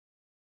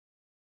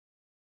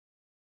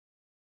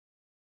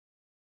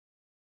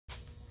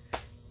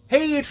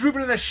Hey, it's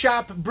Ruben in the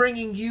shop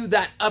bringing you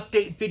that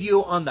update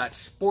video on that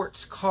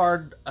sports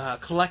card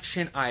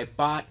collection I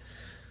bought.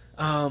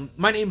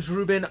 My name's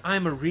Ruben.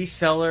 I'm a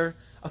reseller.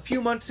 A few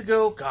months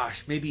ago,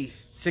 gosh, maybe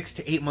 6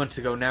 to 8 months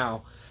ago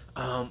now,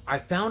 I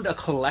found a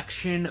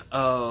collection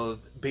of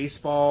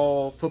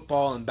baseball,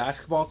 football, and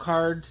basketball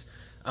cards.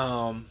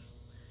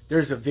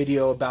 There's a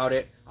video about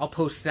it. I'll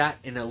post that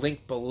in a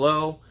link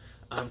below.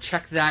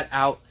 Check that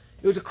out.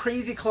 It was a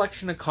crazy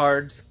collection of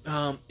cards.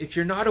 If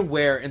you're not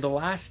aware, in the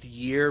last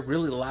year,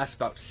 really the last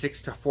about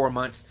 6 to 4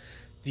 months,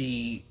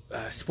 the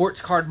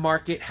sports card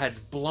market has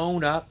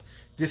blown up.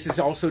 This is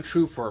also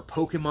true for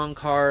Pokemon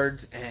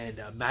cards and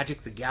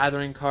Magic the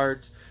Gathering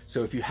cards.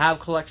 So if you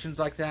have collections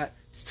like that,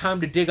 it's time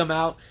to dig them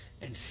out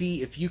and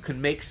see if you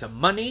can make some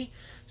money.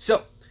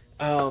 So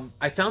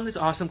I found this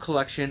awesome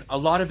collection. A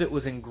lot of it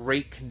was in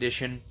great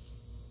condition.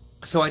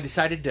 So I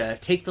decided to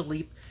take the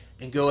leap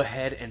and go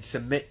ahead and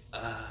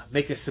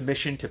make a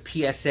submission to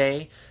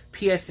PSA.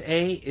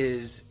 PSA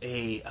is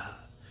a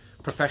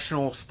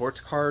professional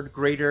sports card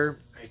grader.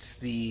 It's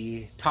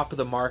the top of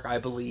the mark, I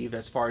believe,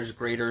 as far as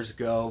graders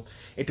go.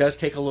 It does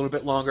take a little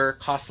bit longer,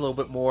 costs a little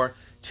bit more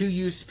to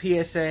use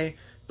PSA,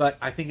 but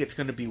I think it's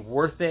going to be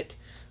worth it.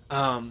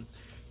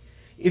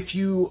 If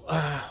you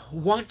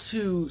want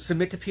to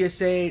submit to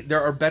PSA,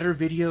 there are better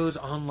videos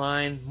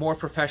online, more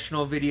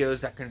professional videos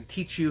that can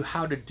teach you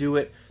how to do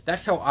it.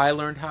 That's how I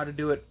learned how to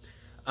do it.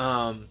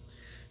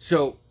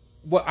 So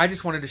what I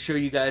just wanted to show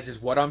you guys is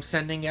what I'm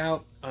sending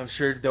out. I'm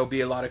sure there'll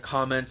be a lot of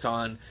comments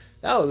on,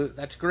 oh,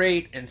 that's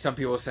great, and some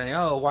people saying,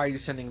 oh, why are you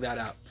sending that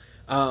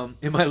out?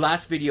 In my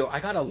last video, I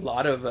got a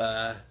lot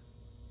of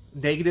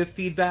negative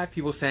feedback.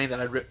 People saying that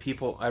I ripped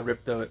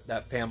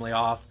that family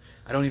off.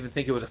 I don't even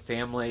think it was a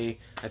family.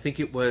 I think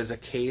it was a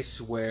case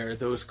where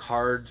those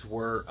cards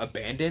were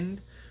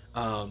abandoned,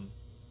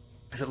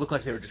 because it looked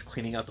like they were just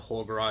cleaning out the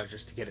whole garage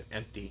just to get it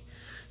empty.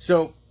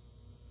 So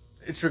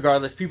it's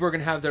regardless. People are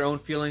going to have their own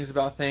feelings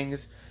about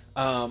things.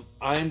 I'm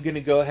going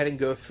to go ahead and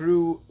go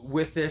through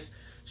with this.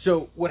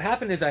 So what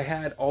happened is I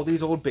had all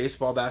these old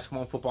baseball,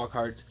 basketball, and football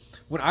cards.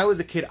 When I was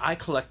a kid, I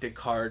collected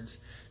cards.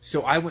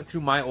 So I went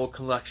through my old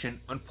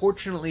collection.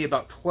 Unfortunately,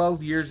 about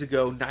 12 years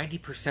ago,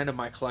 90% of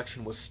my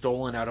collection was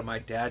stolen out of my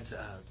dad's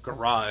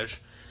garage.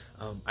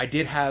 I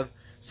did have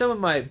some of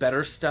my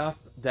better stuff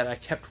that I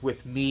kept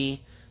with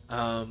me.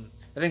 That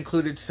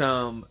included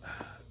some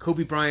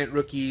Kobe Bryant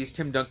rookies,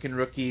 Tim Duncan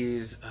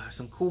rookies,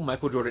 some cool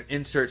Michael Jordan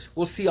inserts.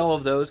 We'll see all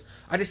of those.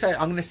 I decided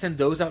I'm going to send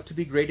those out to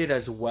be graded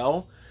as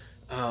well.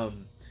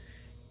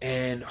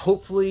 And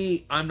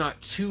hopefully I'm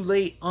not too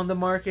late on the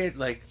market.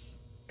 Like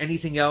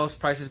anything else,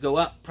 prices go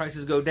up,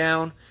 prices go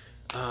down.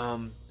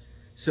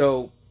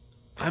 So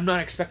I'm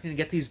not expecting to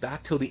get these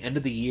back till the end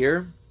of the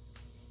year.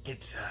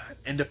 It's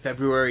end of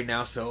February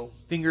now, so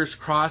fingers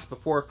crossed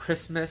before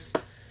Christmas.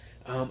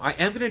 I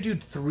am going to do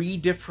 3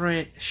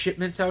 different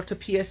shipments out to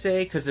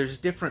PSA because there's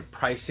different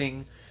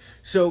pricing.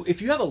 So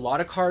if you have a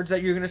lot of cards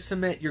that you're going to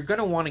submit, you're going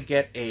to want to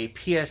get a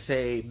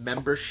PSA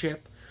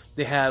membership.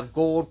 They have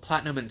gold,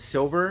 platinum, and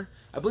silver.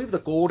 I believe the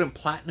gold and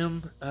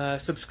platinum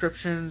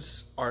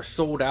subscriptions are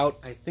sold out.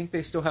 I think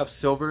they still have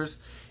silvers.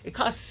 It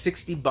costs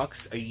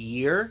 $60 a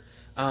year.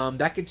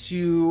 That gets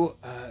you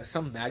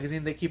some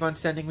magazine they keep on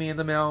sending me in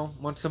the mail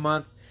once a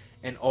month,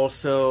 and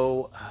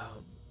also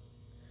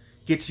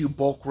gets you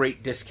bulk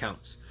rate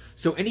discounts.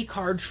 So any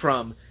cards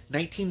from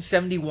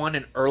 1971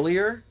 and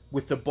earlier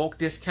with the bulk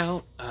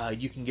discount,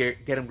 you can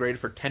get them graded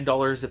for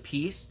 $10 a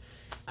piece.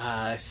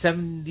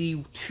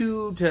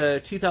 72 to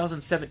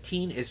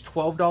 2017 is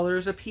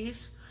 $12 a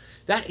piece.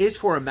 That is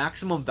for a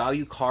maximum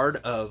value card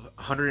of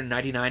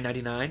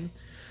 $199.99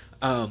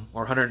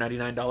 or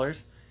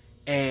 $199.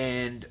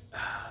 And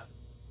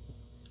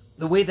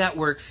the way that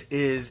works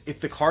is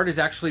if the card is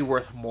actually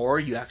worth more,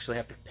 you actually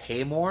have to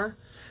pay more.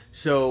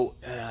 So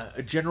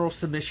a general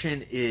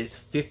submission is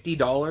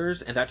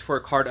 $50, and that's for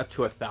a card up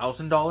to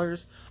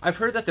 $1,000. I've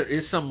heard that there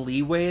is some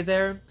leeway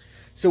there.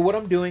 So what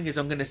I'm doing is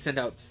I'm going to send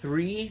out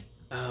 3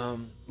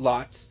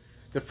 lots.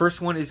 The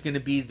first one is going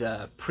to be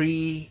the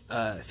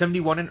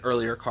pre-71 and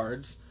earlier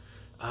cards.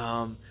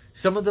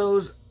 Some of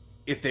those,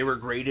 if they were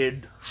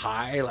graded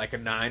high, like a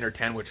 9 or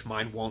 10, which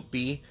mine won't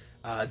be,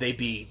 they'd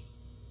be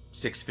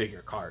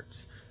 6-figure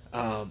cards.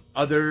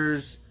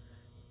 Others,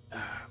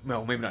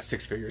 well, maybe not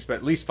 6 figures, but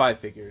at least 5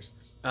 figures.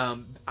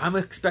 I'm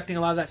expecting a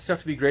lot of that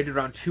stuff to be graded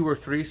around 2 or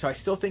 3, so I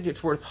still think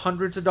it's worth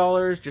hundreds of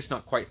dollars, just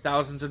not quite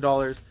thousands of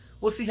dollars.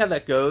 We'll see how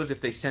that goes if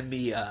they send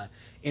me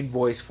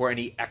invoice for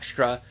any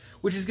extra,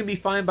 which is going to be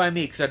fine by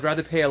me because I'd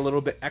rather pay a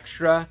little bit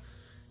extra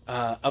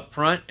up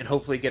front and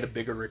hopefully get a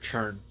bigger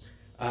return.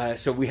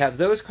 So we have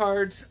those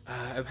cards.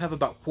 I have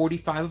about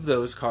 45 of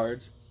those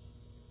cards.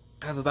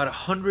 I have about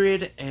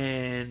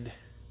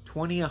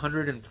 120,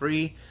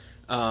 103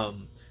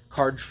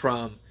 cards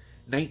from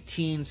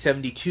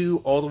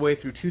 1972 all the way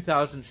through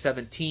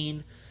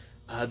 2017.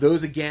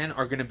 Those again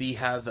are going to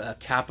have a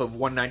cap of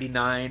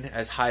 $199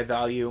 as high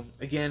value.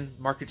 Again,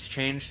 markets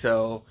change,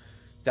 so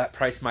that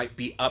price might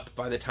be up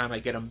by the time I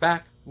get them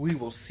back. We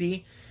will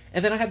see.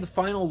 And then I have the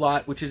final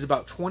lot, which is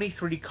about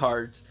 23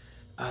 cards.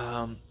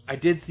 I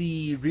did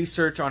the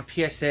research on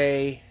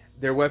PSA.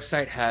 Their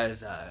website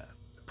has a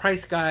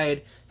price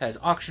guide, has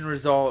auction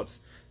results.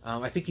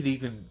 I think it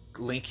even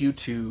link you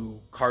to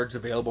cards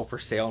available for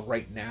sale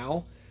right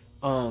now.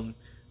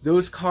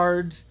 Those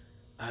cards,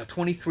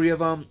 23 of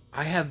them,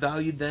 I have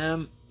valued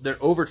them. They're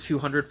over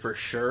 200 for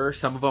sure.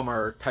 Some of them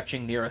are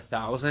touching near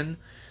 1,000.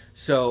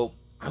 So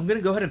I'm going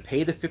to go ahead and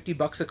pay the 50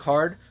 bucks a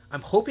card.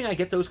 I'm hoping I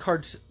get those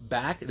cards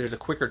back. There's a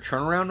quicker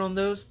turnaround on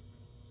those.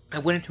 I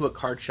went into a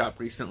card shop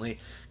recently,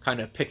 kind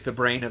of picked the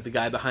brain of the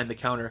guy behind the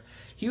counter.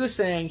 He was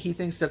saying he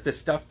thinks that the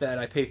stuff that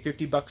I pay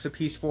 50 bucks a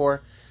piece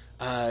for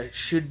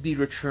should be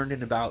returned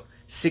in about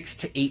 6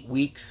 to 8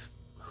 weeks.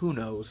 Who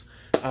knows?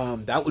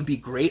 That would be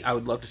great. I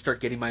would love to start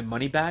getting my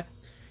money back.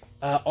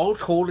 All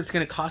told, it's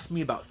going to cost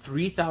me about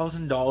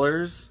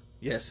 $3,000.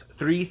 Yes,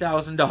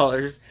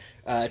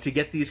 $3,000 to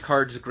get these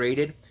cards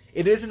graded.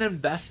 It is an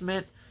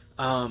investment.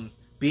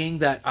 Being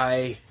that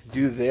I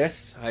do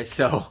this, I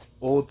sell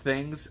old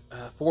things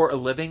for a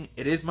living.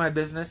 It is my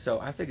business, so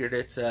I figured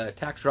it's a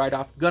tax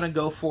write-off. Gonna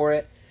go for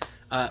it.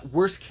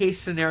 Worst case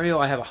scenario,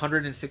 I have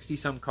 160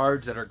 some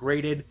cards that are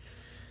graded.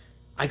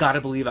 I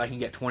gotta believe I can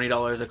get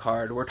 $20 a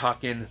card. We're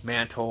talking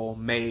Mantle,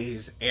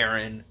 Mays,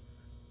 Aaron.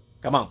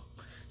 Come on.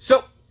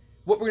 So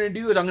what we're gonna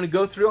do is I'm gonna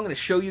go through. I'm gonna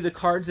show you the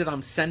cards that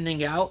I'm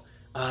sending out.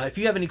 If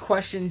you have any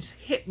questions,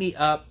 hit me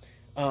up.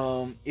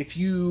 If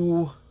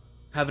you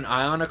have an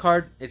eye on a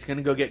card, it's going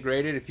to go get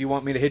graded. If you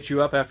want me to hit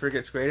you up after it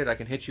gets graded, I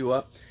can hit you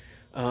up.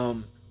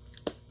 I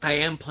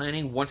am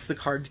planning, once the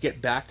cards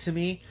get back to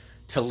me,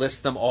 to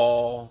list them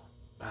all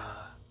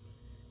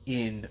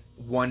in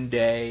one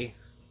day.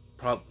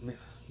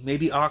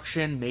 Maybe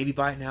auction, maybe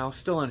buy it now.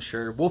 Still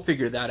unsure. We'll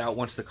figure that out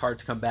once the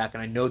cards come back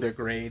and I know their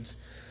grades.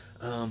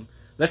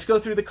 Let's go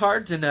through the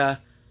cards and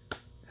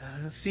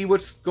see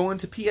what's going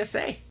to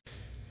PSA.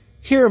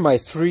 Here are my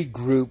 3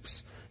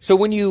 groups. So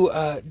when you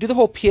do the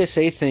whole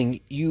PSA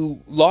thing,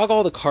 you log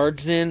all the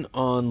cards in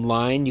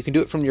online. You can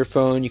do it from your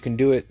phone. You can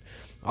do it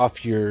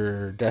off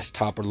your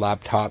desktop or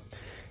laptop.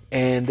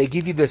 And they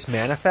give you this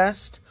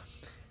manifest.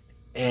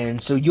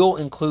 And so you'll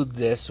include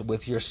this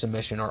with your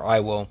submission, or I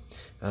will.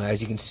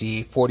 As you can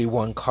see,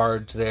 41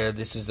 cards there.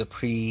 This is the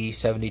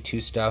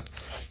pre-72 stuff.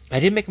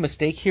 I did make a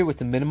mistake here with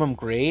the minimum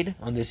grade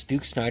on this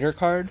Duke Snider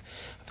card.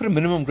 I put a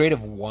minimum grade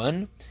of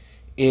 1.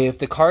 If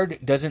the card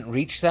doesn't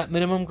reach that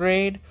minimum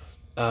grade,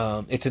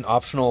 it's an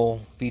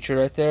optional feature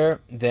right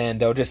there, then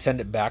they'll just send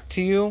it back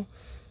to you.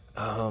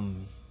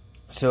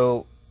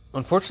 So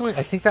unfortunately,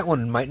 I think that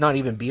one might not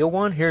even be a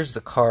 1. Here's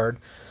the card.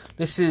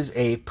 This is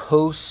a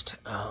post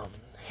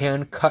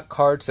hand cut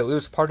card, so it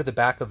was part of the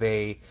back of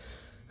a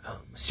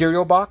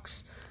cereal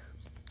box.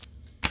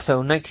 So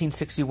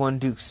 1961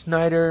 Duke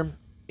Snider.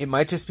 It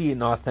might just be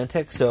an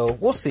authentic, so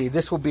we'll see.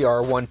 This will be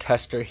our 1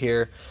 tester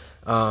here.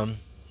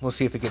 We'll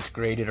see if it gets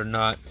graded or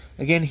not.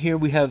 Again, here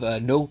we have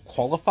no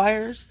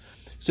qualifiers.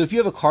 So if you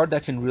have a card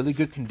that's in really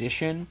good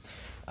condition,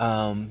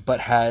 but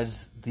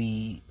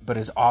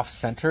is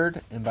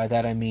off-centered, and by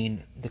that I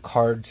mean the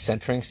card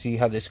centering. See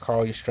how this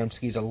Carl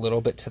Yastrzemski is a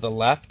little bit to the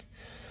left?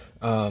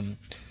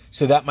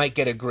 So that might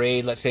get a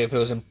grade. Let's say if it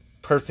was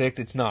imperfect,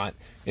 it's not.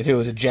 If it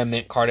was a gem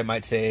mint card, it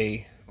might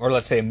say, or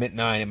let's say a mint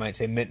 9, it might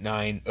say mint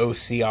 9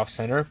 OC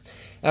off-center.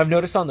 And I've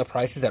noticed on the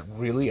prices that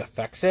really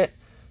affects it.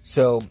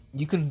 So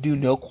you can do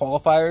no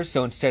qualifiers.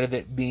 So instead of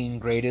it being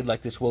graded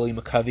like this Willie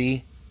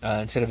McCovey,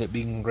 instead of it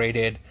being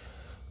graded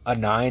a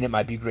 9, it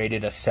might be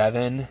graded a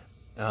 7,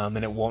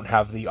 and it won't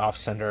have the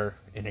off-center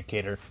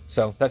indicator.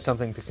 So that's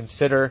something to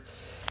consider.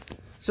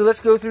 So let's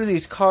go through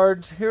these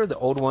cards. Here are the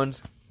old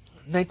ones.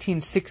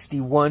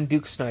 1961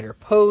 Duke Snider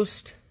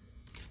Post.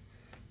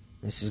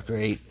 This is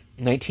great.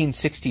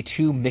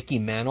 1962 Mickey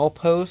Mantle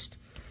Post.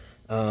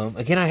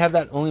 Again, I have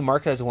that only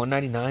marked as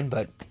 199,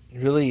 but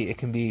really it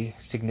can be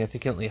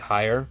significantly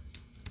higher.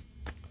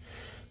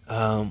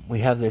 We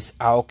have this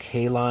Al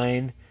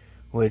Kaline,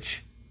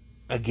 which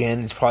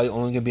again is probably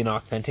only going to be an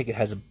authentic. It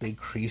has a big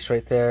crease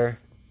right there.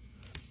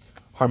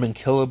 Harmon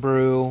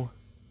Killebrew,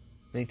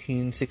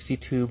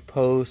 1962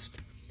 Post.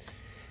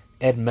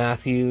 Ed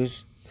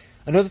Matthews.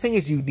 Another thing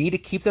is you need to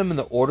keep them in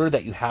the order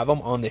that you have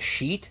them on the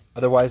sheet.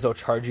 Otherwise, they'll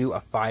charge you a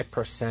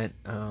 5%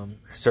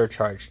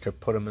 surcharge to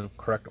put them in the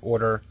correct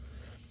order.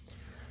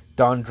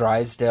 Don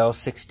Drysdale,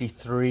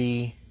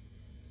 63.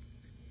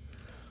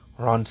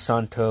 Ron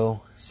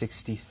Santo,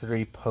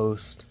 63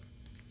 Post.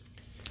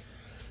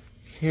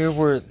 Here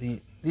were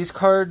these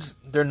cards.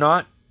 They're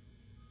not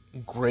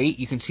great.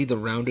 You can see the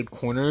rounded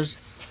corners.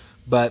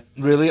 But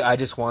really, I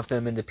just want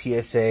them in the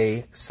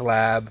PSA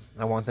slab.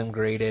 I want them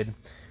graded.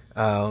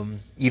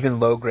 Even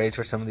low grades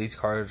for some of these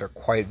cards are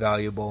quite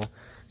valuable.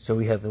 So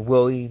we have the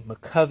Willie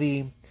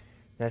McCovey.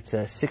 That's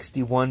a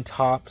 61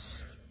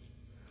 tops.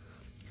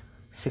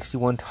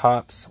 61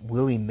 tops.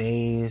 Willie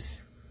Mays.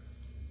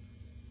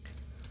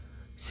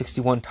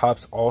 61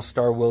 tops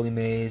All-Star Willie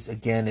Mays.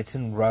 Again, it's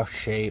in rough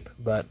shape,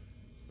 but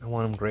I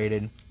want them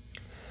graded.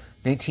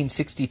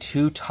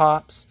 1962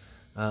 tops.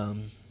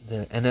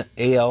 The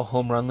AL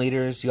home run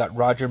leaders. You got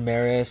Roger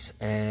Maris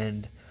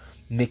and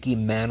Mickey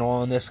Mantle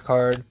on this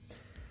card.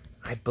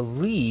 I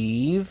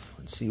believe,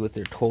 let's see what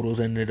their totals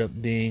ended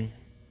up being.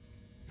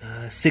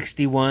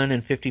 61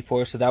 and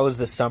 54. So that was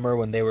the summer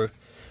when they were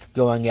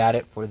going at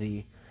it for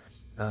the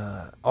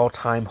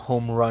all-time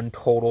home run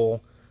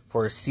total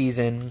for a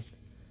season.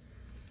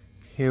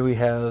 Here we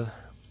have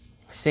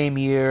same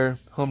year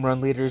home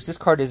run leaders. This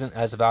card isn't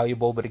as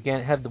valuable, but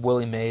again, it had the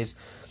Willie Mays.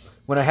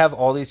 When I have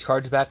all these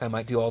cards back, I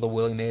might do all the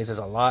Willie Mays as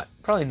a lot.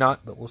 Probably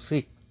not, but we'll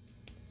see.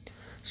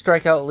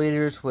 Strikeout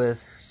leaders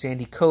with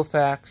Sandy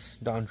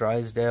Koufax, Don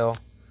Drysdale.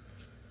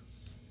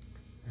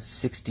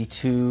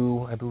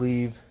 62, I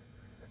believe.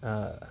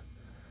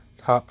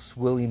 Topps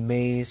Willie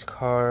Mays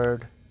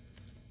card.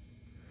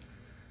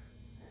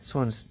 This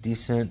one's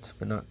decent,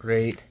 but not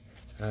great.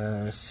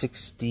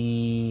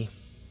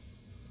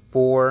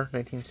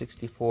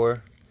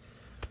 1964.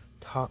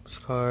 Topps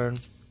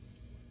card.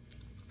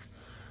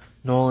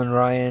 Nolan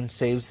Ryan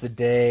saves the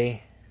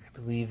day. I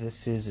believe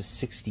this is a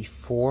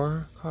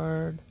 64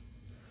 card.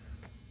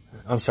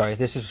 I'm sorry,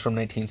 this is from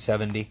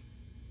 1970.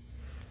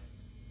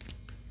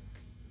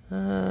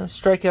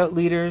 Strikeout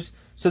leaders.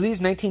 So these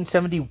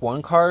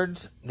 1971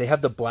 cards, they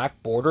have the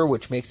black border,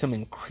 which makes them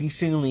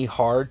increasingly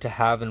hard to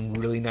have in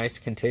really nice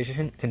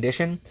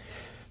condition.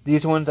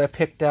 These ones I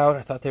picked out,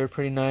 I thought they were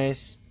pretty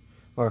nice.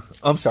 Or,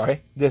 I'm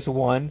sorry, this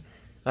one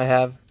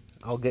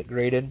I'll get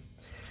graded.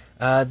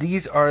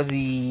 These are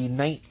the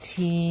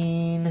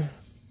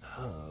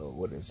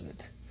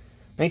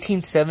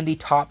 1970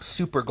 Topps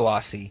Super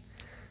Glossy.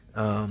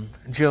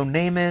 Joe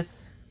Namath.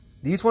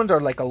 These ones are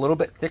like a little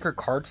bit thicker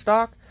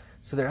cardstock,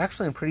 so they're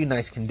actually in pretty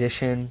nice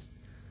condition.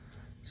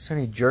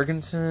 Sonny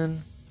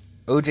Jurgensen.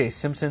 O.J.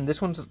 Simpson.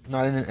 This one's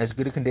not in as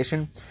good a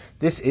condition.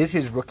 This is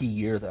his rookie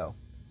year, though,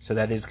 so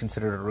that is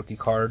considered a rookie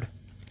card.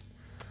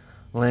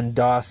 Len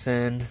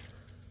Dawson.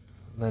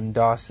 And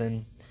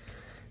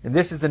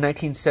this is the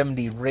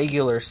 1970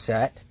 regular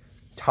set.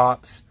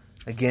 Topps.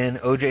 Again,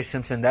 O.J.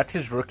 Simpson. That's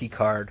his rookie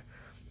card.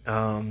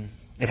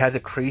 It has a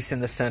crease in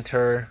the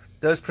center.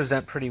 Does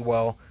present pretty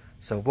well,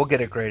 so we'll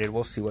get it graded.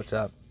 We'll see what's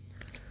up.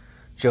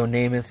 Joe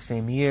Namath,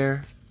 same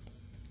year.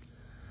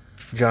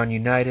 John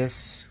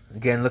Unitas.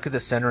 Again, look at the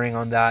centering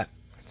on that.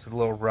 It's a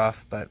little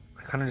rough, but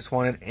I kind of just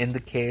wanted it in the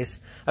case.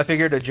 I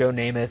figured a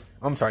Johnny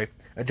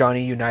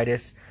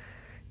Unitas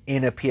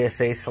in a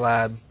PSA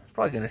slab. It's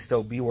probably going to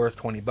still be worth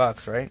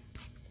 $20, right?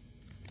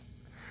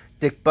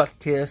 Dick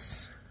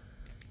Butkus.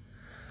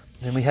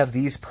 Then we have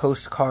these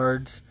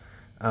postcards.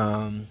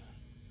 I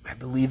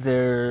believe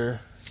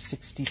they're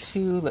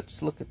 62.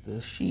 Let's look at the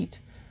sheet.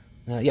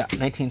 Yeah,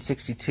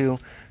 1962.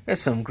 There's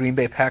some Green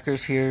Bay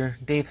Packers here.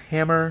 Dave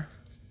Hammer.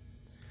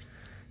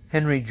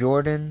 Henry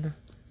Jordan.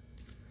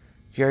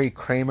 Jerry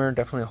Kramer,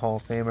 definitely a Hall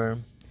of Famer.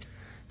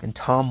 And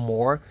Tom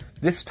Moore.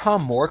 This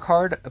Tom Moore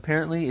card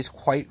apparently is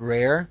quite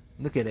rare.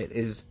 Look at it.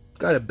 It's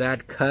got a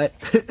bad cut.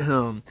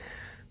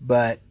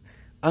 But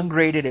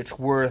ungraded, it's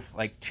worth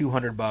like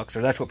 $200,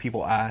 or that's what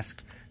people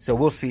ask. So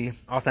we'll see.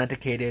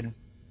 Authenticated,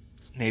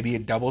 maybe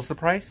it doubles the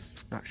price.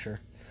 Not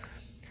sure.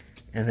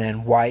 And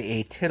then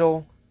Y.A.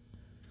 Tittle,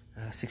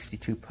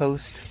 62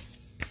 post.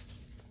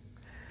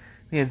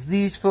 We have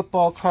these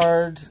football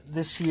cards.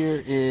 This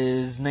year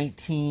is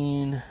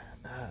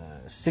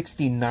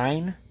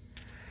 1969.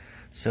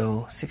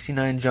 So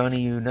 69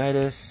 Johnny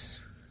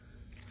Unitas.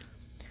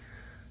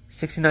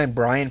 69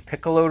 Brian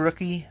Piccolo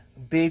rookie.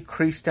 Big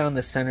crease down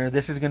the center.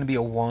 This is going to be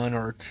a 1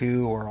 or a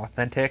 2 or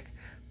authentic,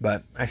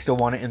 but I still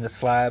want it in the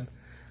slab.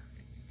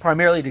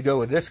 Primarily to go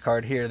with this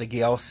card here, the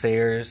Gale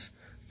Sayers,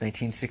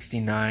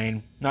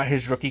 1969. Not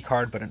his rookie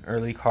card, but an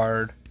early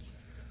card.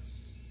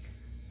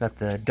 Got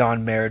the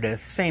Don Meredith,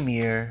 same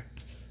year.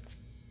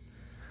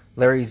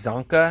 Larry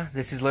Zonka.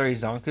 This is Larry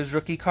Zonka's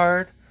rookie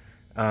card.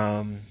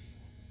 I'm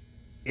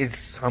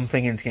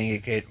thinking it's going to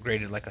get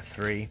graded like a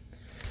 3.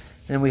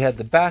 Then we have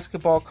the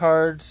basketball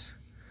cards.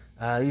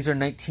 These are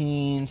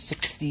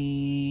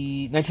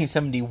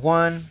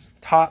 1971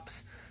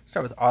 Topps.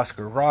 Start with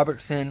Oscar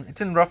Robertson.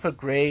 It's in rough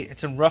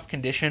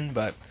condition,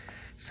 but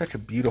such a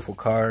beautiful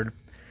card.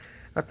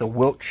 Got the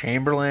Wilt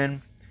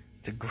Chamberlain.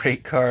 It's a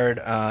great card.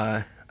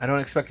 I don't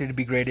expect it to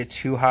be graded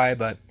too high,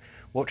 but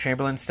Wilt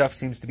Chamberlain stuff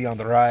seems to be on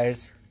the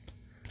rise.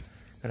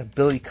 Got a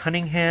Billy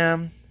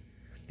Cunningham.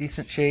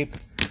 Decent shape.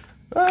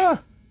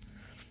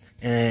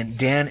 And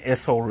Dan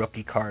Issel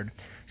rookie card.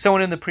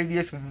 Someone in the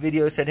previous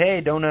video said,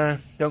 hey,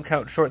 don't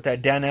count short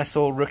that Dan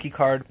Issel rookie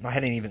card. I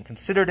hadn't even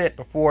considered it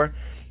before.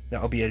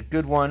 That will be a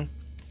good one.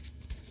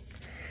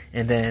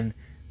 And then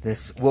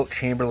this Wilt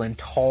Chamberlain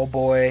tall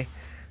boy.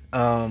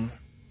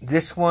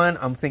 This one,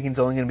 I'm thinking is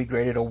only going to be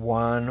graded a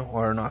 1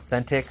 or an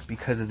authentic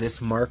because of this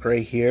mark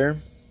right here,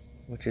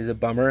 which is a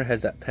bummer. It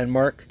has that pen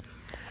mark.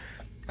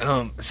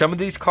 Some of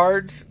these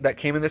cards that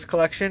came in this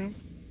collection,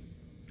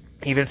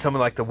 even some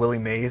of like the Willie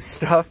Mays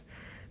stuff,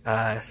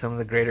 some of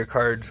the greater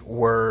cards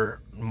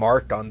were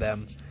marked on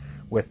them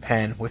with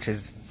pen, which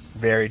is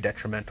very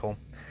detrimental.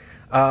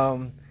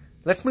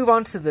 Let's move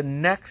on to the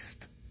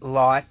next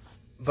lot,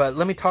 but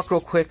let me talk real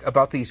quick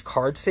about these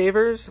card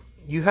savers.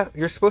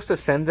 You're supposed to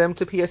send them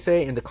to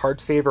PSA in the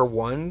card saver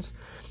ones,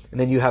 and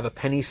then you have a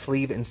penny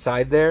sleeve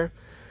inside there.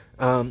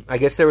 I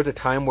guess there was a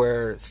time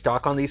where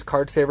stock on these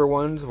card saver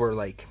ones were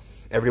like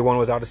everyone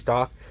was out of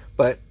stock,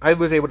 but I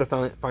was able to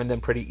find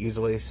them pretty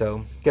easily.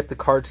 So get the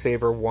card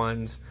saver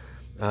ones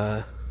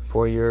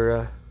for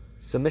your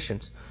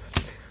submissions.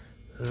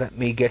 Let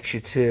me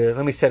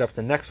set up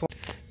the next one.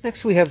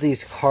 Next we have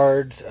these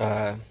cards,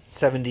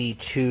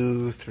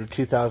 72 through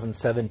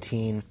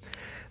 2017.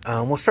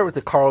 We'll start with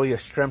the Carl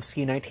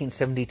Yastrzemski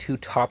 1972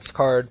 Topps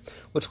card.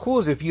 What's cool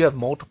is if you have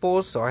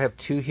multiples, so I have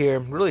 2 here,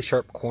 really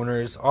sharp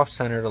corners,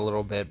 off-centered a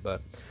little bit,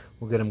 but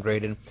we'll get them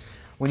graded.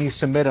 When you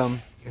submit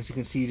them, as you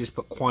can see, you just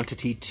put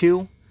quantity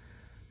 2,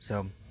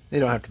 so they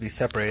don't have to be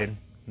separated.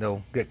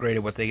 They'll get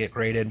graded what they get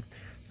graded.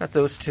 Got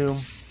those 2.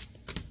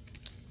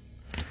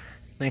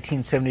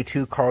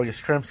 1972 Carl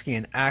Yastrzemski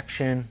in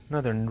action.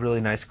 Another really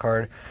nice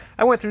card.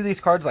 I went through these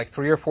cards like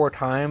 3 or 4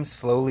 times,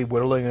 slowly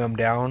whittling them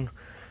down,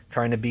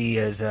 trying to be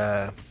as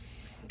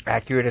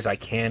accurate as I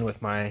can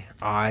with my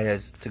eye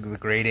as to the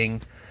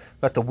grading.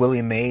 Got the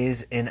Willie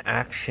Mays in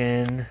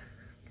action.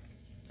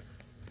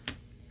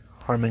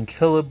 Harmon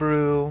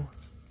Killebrew.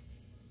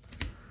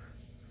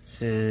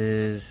 This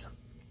is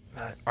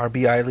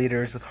RBI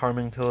leaders with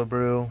Harmon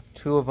Killebrew.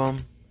 2 of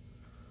them.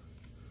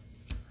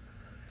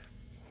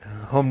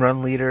 Home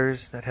run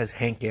leaders, that has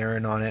Hank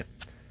Aaron on it.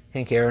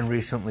 Hank Aaron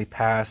recently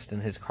passed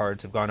and his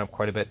cards have gone up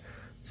quite a bit.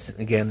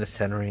 Again, the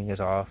centering is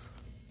off.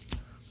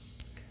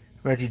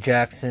 Reggie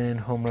Jackson,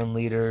 home run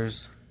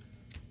leaders.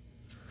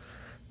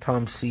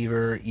 Tom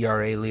Seaver,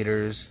 ERA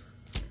leaders.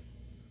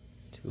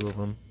 2 of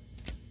them.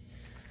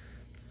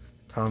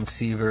 Tom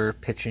Seaver,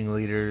 pitching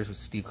leaders with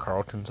Steve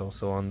Carlton's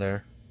also on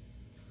there.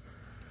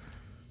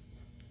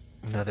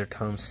 Another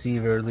Tom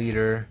Seaver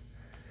leader.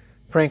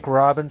 Frank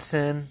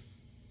Robinson.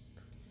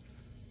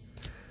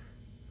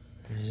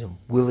 There's a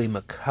Willie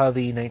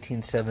McCovey,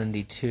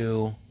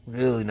 1972.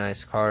 Really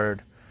nice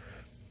card.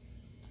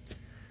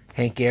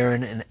 Hank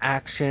Aaron in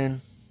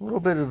action. A little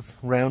bit of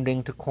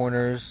rounding to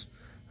corners.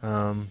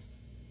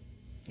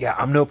 Yeah,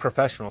 I'm no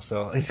professional,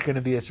 so it's going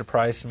to be a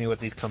surprise to me what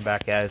these come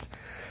back as.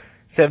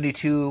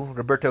 72,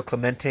 Roberto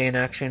Clemente in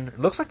action. It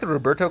looks like the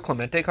Roberto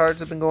Clemente cards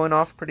have been going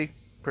off pretty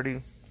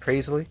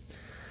crazily.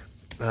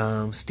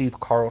 Steve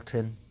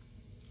Carlton.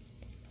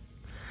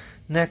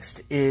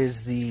 Next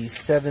is the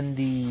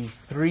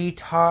 73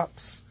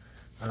 Topps.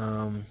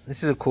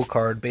 This is a cool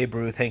card. Babe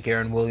Ruth, Hank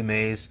Aaron, Willie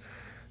Mays.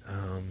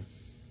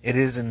 It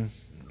is in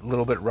a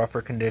little bit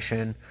rougher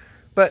condition,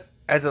 but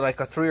as like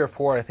a 3 or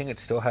 4, I think it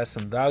still has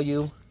some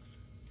value.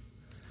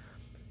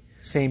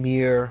 Same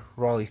year,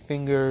 Raleigh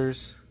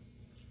Fingers.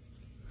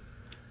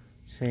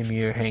 Same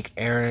year, Hank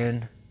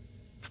Aaron.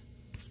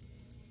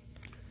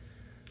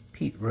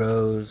 Pete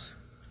Rose.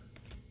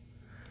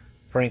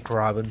 Frank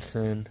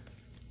Robinson.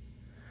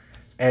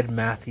 Ed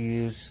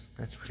Matthews.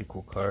 That's a pretty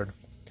cool card.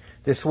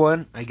 This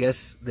one, I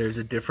guess there's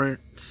a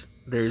difference.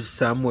 There's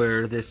some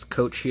where this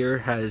coach here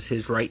has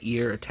his right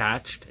ear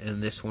attached,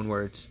 and this one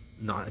where it's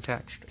not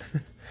attached.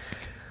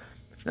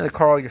 Another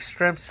Carl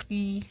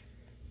Yastrzemski.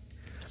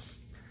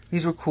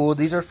 These were cool.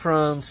 These are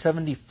from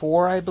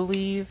 74, I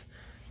believe.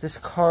 This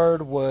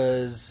card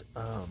was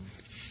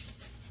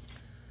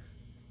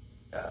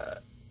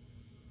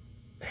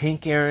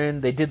Hank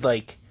Aaron. They did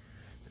like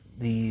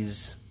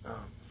these.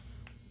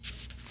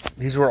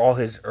 These were all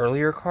his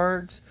earlier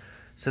cards.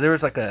 So there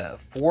was like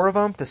 4 of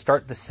them to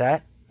start the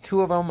set.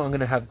 2 of them I'm going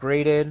to have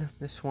graded.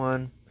 This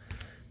one.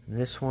 And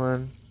this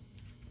one.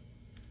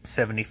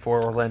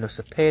 74 Orlando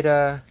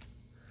Cepeda.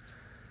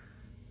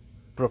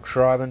 Brooks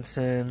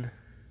Robinson.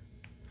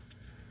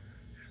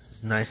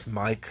 Nice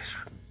Mike.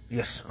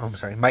 Yes, I'm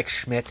sorry, Mike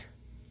Schmidt.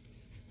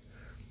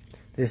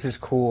 This is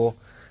cool.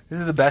 This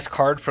is the best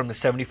card from the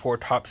 74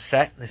 Topps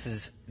set. This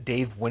is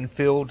Dave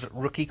Winfield's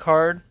rookie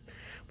card.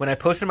 When I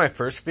posted my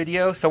first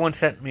video, someone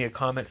sent me a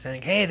comment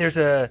saying, "Hey, there's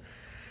a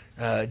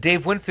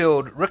Dave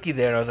Winfield rookie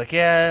there." And I was like,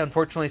 "Yeah,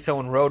 unfortunately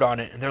someone wrote on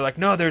it." And they're like,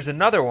 "No, there's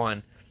another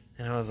one."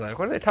 And I was like,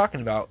 "What are they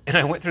talking about?" And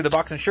I went through the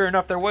box, and sure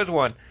enough, there was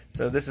one.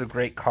 So this is a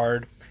great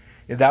card.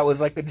 If that was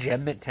like the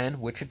Gem Mint 10,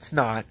 which it's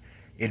not,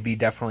 it'd be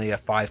definitely a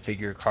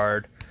 5-figure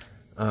card.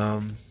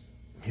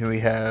 Here we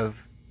have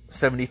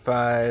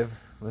 75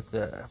 with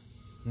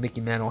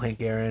Mickey Mantle,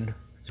 Hank Aaron.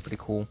 It's pretty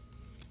cool.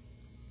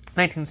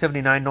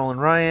 1979 Nolan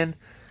Ryan.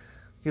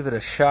 Give it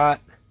a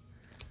shot.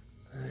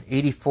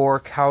 84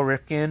 Cal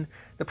Ripken.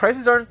 The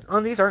prices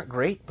on these aren't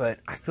great, but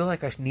I feel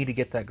like I need to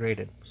get that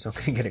graded, so I'm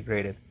gonna get it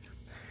graded.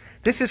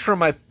 This is from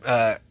my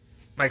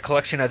my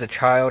collection as a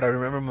child. I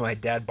remember when my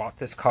dad bought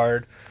this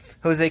card.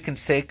 Jose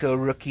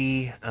Canseco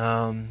rookie.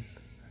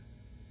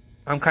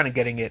 I'm kind of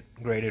getting it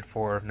graded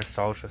for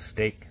nostalgia's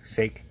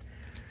sake.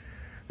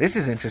 This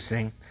is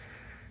interesting.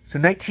 So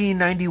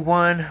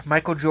 1991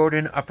 Michael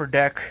Jordan Upper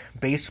Deck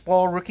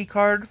baseball rookie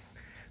card.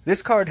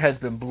 This card has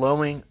been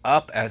blowing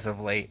up as of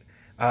late.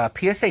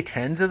 PSA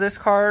 10s of this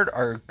card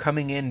are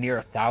coming in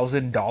near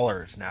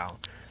 $1,000 now.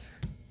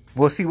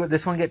 We'll see what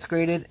this one gets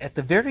graded. At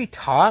the very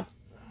top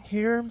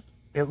here,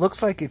 it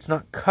looks like it's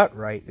not cut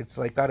right. It's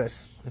like got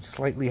it's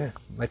slightly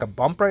like a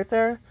bump right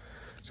there.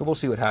 So we'll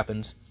see what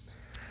happens.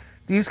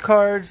 These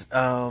cards,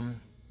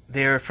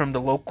 they're from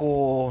the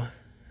local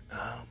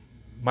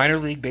minor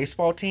league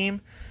baseball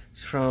team.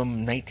 It's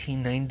from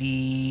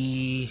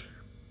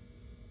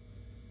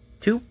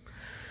 1992.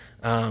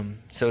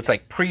 So it's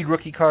like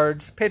pre-rookie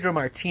cards. Pedro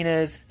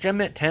Martinez. Gem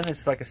Mint 10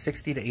 is like a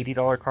 $60 to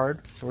 $80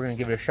 card. So we're going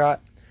to give it a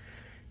shot.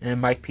 And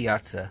Mike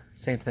Piazza.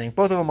 Same thing.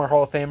 Both of them are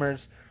Hall of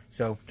Famers.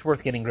 So it's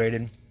worth getting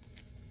graded.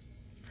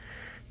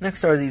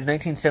 Next are these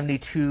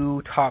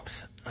 1972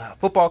 Topps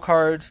football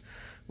cards.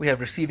 We have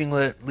receiving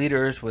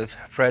leaders with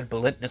Fred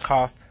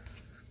Biletnikoff.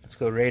 Let's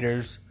go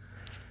Raiders.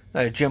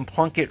 Jim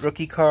Plunkett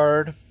rookie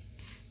card.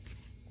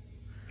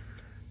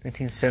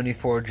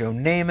 1974 Joe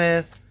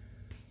Namath.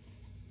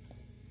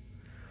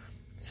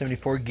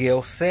 74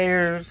 Gale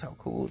Sayers. How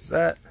cool is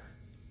that?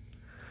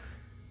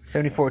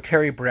 74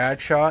 Terry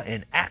Bradshaw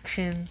in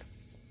action.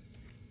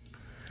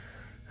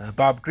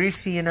 Bob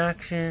Greasy in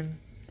action.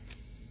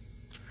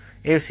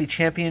 AFC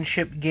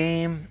Championship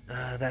game.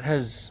 That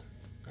has,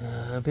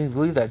 I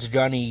believe that's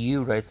Johnny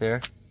U right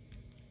there.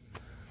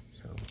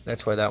 So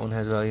that's why that one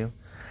has value.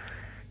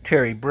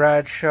 Terry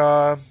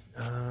Bradshaw.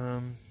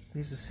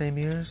 These the same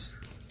years?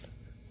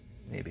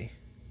 Maybe.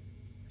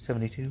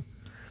 72.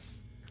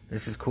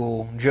 This is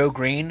cool. Joe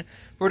Green.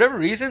 For whatever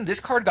reason, this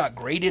card got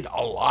graded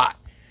a lot.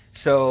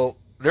 So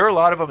there are a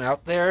lot of them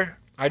out there.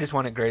 I just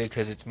want it graded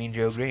because it's Mean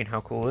Joe Green.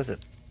 How cool is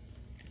it?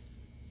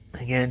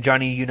 Again,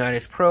 Johnny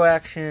Unitas Pro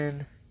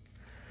Action.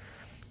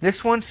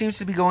 This one seems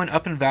to be going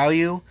up in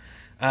value.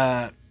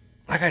 Like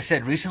I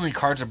said, recently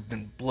cards have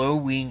been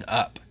blowing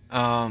up.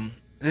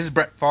 This is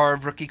Brett Favre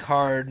rookie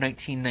card,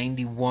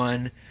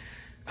 1991.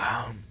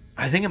 I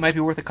think it might be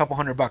worth a couple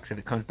 $100 if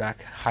it comes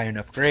back high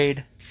enough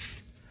grade.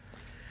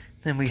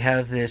 Then we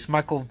have this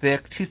Michael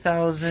Vick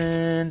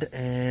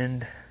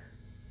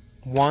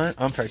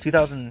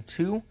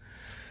 2002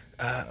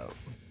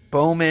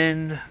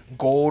 Bowman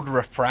Gold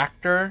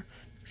Refractor,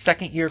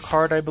 second year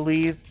card, I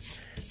believe,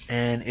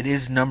 and it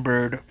is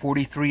numbered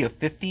 43 of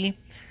 50.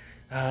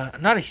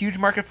 Not a huge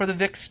market for the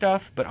Vick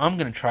stuff, but I'm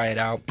gonna try it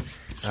out.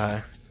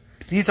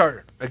 These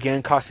are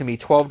again costing me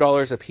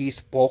 $12 a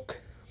piece,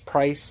 bulk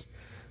price,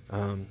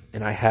 and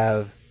I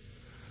have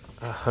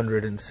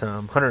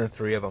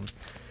 103 of them.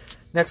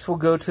 Next, we'll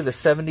go to the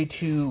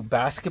 72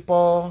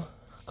 basketball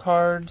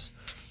cards.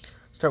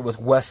 Start with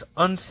Wes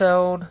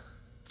Unseld.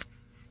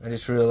 I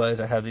just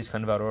realized I have these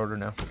kind of out of order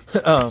now.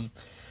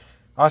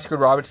 Oscar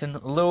Robertson,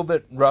 a little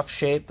bit rough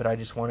shape, but I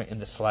just want it in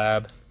the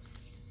slab.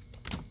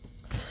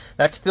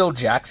 That's Phil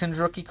Jackson's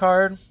rookie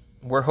card.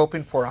 We're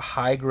hoping for a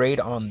high grade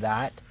on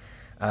that.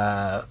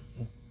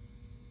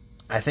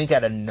 I think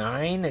at a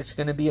 9, it's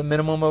going to be a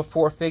minimum of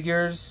 4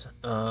 figures,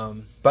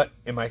 but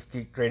it might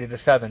get graded a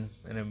 7,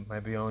 and it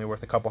might be only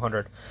worth a couple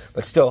 $100.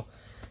 But still,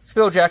 it's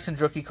Phil Jackson's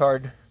rookie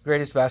card,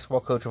 greatest basketball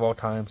coach of all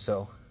time,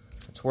 so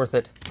it's worth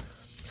it.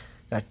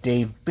 Got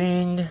Dave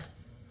Bing,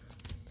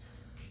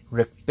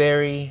 Rick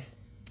Barry,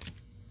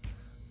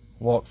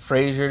 Walt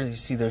Frazier. You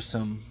see there's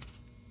some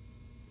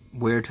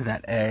wear to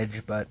that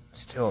edge, but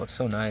still, it's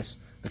so nice.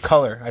 The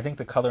color, I think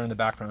the color in the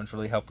backgrounds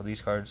really help with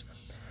these cards.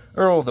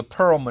 Earl the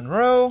Pearl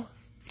Monroe,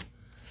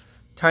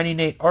 Tiny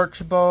Nate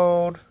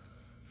Archibald,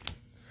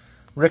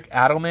 Rick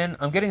Adelman.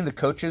 I'm getting the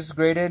coaches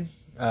graded.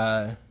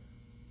 I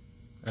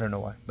don't know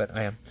why, but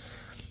I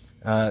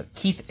am.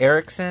 Keith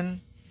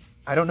Erickson.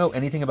 I don't know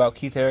anything about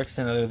Keith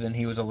Erickson other than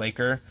he was a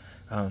Laker.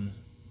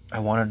 I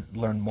want to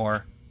learn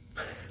more.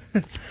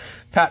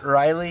 Pat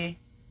Riley.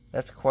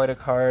 That's quite a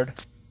card.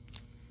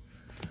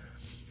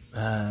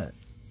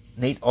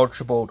 Nate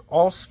Archibald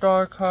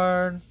All-Star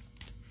card.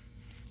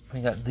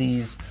 We got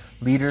these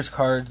leaders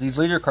cards. These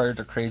leader cards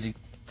are crazy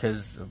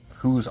because of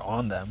who's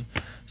on them.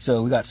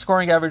 So we got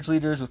scoring average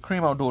leaders with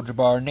Kareem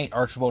Abdul-Jabbar, Nate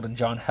Archibald, and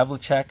John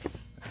Havlicek.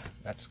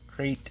 That's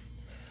great.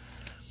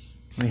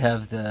 We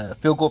have the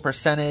field goal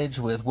percentage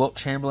with Wilt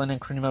Chamberlain and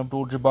Kareem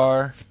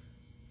Abdul-Jabbar.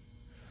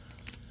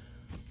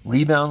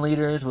 Rebound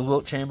leaders with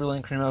Wilt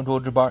Chamberlain, Kareem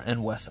Abdul-Jabbar,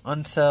 and Wes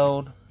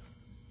Unseld.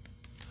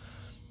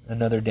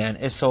 Another Dan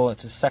Issel.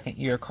 It's a second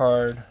year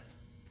card.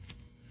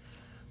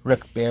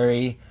 Rick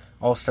Barry,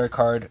 All-Star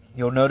card.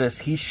 You'll notice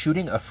he's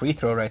shooting a free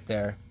throw right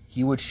there.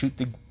 He would shoot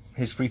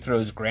his free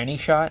throws granny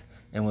shot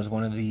and was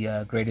one of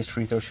the greatest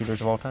free throw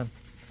shooters of all time.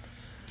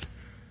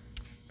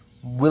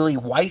 Willie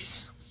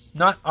Weiss,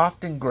 not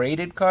often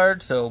graded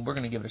card, so we're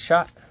going to give it a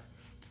shot.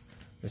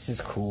 This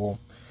is cool.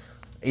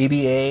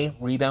 ABA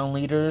Rebound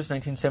Leaders,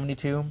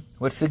 1972.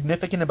 What's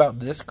significant about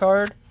this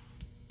card,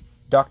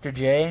 Dr.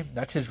 J,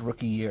 that's his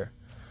rookie year.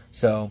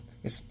 So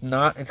it's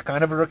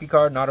kind of a rookie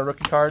card, not a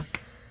rookie card.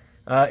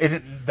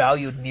 Isn't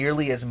valued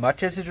nearly as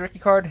much as his rookie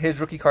card. His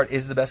rookie card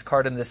is the best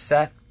card in this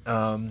set.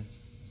 I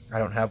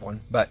don't have one,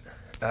 but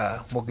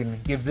we're going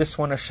to give this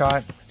one a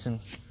shot. It's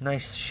in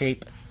nice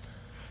shape.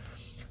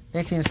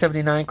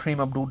 1979 Kareem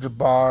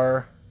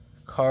Abdul-Jabbar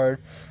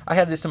card. I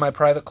had this in my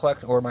private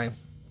collection, or my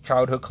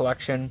childhood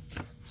collection,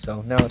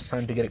 so now it's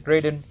time to get it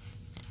graded.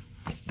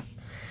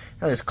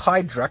 Now this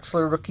Clyde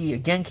Drexler rookie,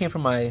 again came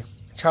from my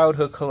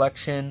childhood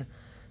collection.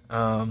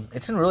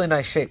 It's in really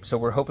nice shape, so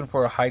we're hoping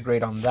for a high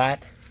grade on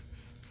that.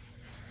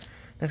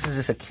 Next is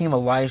this Hakeem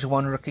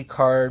Olajuwon rookie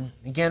card.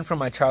 Again, from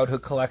my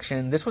childhood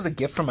collection. This was a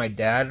gift from my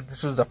dad.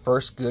 This was the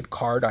first good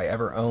card I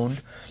ever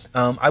owned.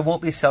 I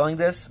won't be selling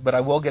this, but I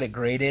will get it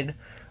graded.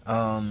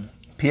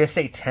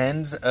 PSA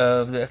 10s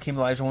of the Hakeem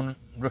Olajuwon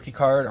rookie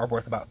card are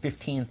worth about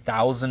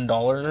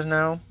 $15,000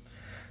 now.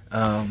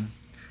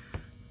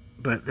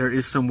 But there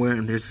is somewhere,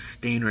 and there's a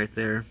stain right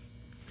there.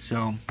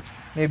 So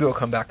maybe it'll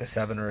come back a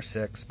 7 or a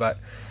 6, but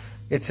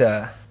it's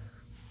a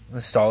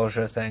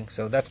nostalgia thing.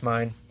 So that's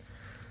mine.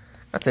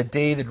 Got the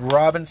David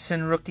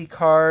Robinson rookie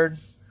card.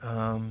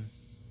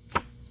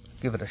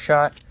 Give it a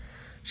shot.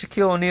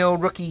 Shaquille O'Neal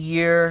rookie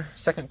year,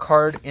 second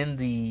card in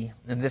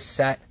this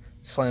set,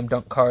 slam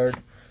dunk card.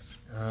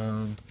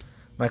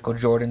 Michael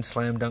Jordan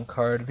slam dunk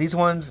card. These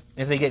ones,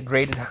 if they get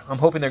graded, I'm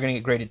hoping they're going to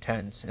get graded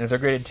 10s. And if they're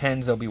graded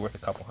 10s, they'll be worth a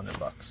couple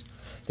 $100.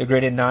 If they're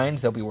graded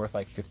 9s, they'll be worth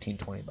like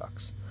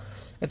 $15-20.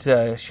 It's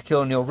a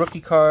Shaquille O'Neal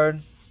rookie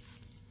card.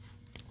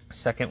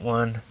 Second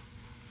one.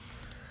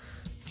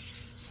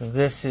 So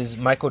this is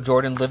Michael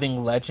Jordan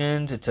Living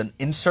Legends. It's an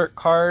insert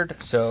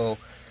card. So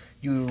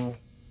you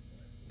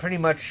pretty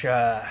much,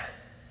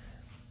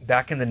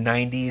 back in the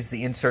 90s,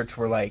 the inserts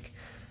were like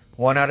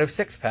 1 out of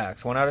 6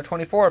 packs, 1 out of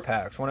 24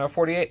 packs, 1 out of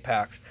 48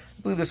 packs.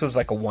 I believe this was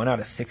like a 1 out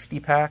of 60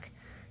 pack.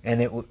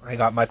 And I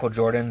got Michael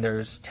Jordan.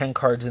 There's 10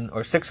 cards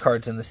or 6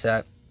 cards in the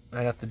set.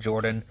 I got the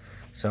Jordan.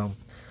 So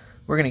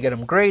we're going to get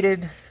them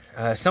graded.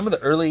 Some of the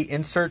early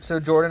inserts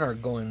of Jordan are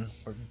going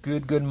for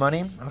good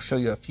money. I'll show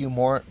you a few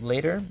more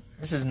later.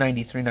 This is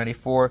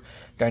 93-94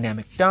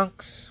 Dynamic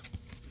Dunks.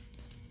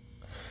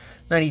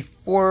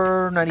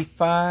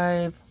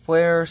 94-95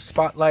 Flair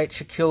Spotlight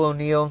Shaquille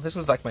O'Neal. This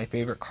was like my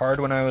favorite card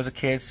when I was a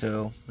kid.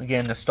 So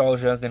again,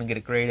 nostalgia. Going to get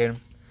it graded.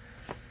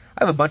 I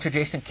have a bunch of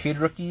Jason Kidd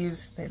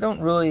rookies. They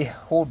don't really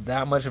hold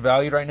that much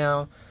value right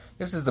now.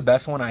 This is the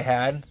best one I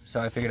had,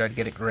 so I figured I'd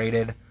get it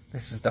graded.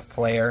 This is the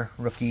Flair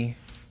rookie.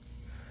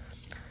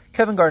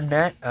 Kevin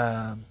Garnett,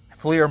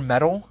 Fleer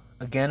Metal,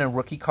 again a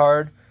rookie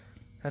card.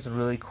 Has a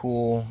really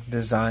cool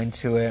design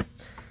to it.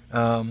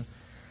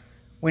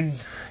 When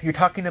you're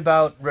talking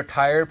about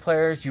retired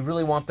players, you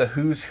really want the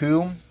who's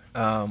who,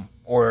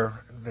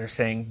 or they're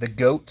saying the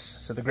GOATs,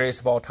 so the greatest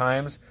of all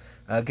times.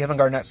 Kevin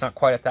Garnett's not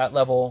quite at that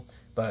level,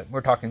 but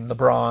we're talking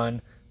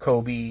LeBron,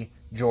 Kobe,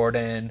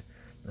 Jordan.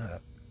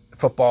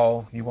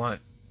 Football, you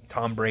want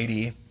Tom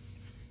Brady.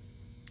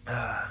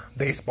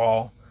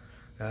 Baseball,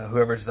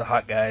 whoever's the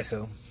hot guy.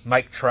 So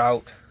Mike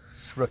Trout,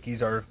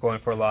 rookies are going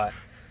for a lot.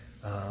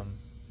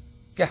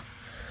 Yeah.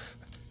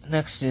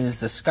 Next is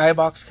the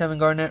Skybox Kevin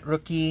Garnett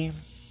rookie.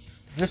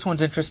 This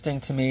one's interesting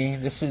to me.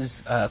 This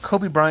is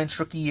Kobe Bryant's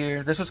rookie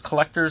year. This was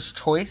collector's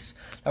choice.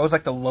 That was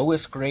like the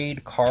lowest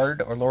grade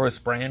card or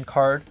lowest brand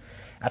card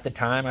at the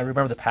time. I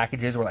remember the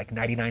packages were like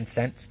 99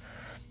 cents.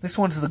 This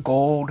one's the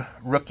gold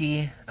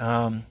rookie.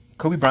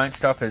 Kobe Bryant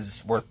stuff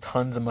is worth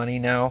tons of money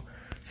now.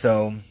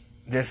 So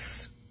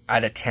this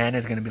out of 10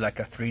 is going to be like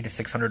a $300 to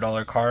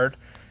 $600 card.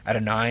 Out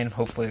of 9,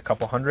 hopefully a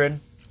couple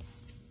hundred.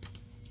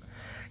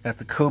 Got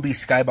the Kobe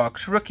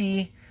Skybox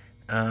rookie.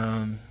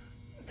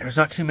 There's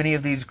not too many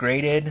of these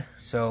graded,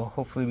 so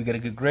hopefully we get a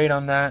good grade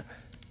on that.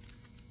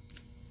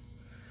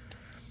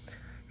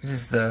 This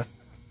is the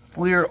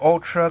Fleer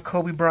Ultra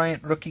Kobe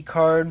Bryant rookie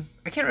card.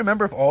 I can't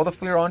remember if all the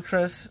Fleer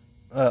Ultras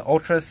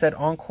said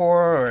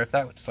Encore, or if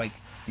that was like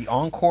the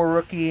Encore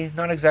rookie.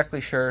 Not exactly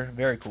sure.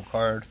 Very cool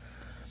card.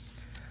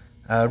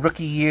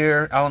 Rookie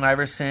year, Allen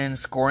Iverson,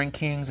 Scoring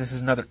Kings. This is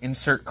another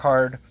insert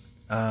card.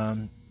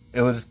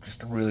 It was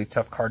just a really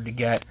tough card to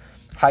get.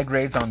 High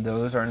grades on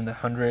those are in the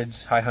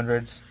hundreds, high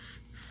hundreds.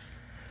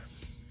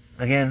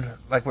 Again,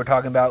 like we're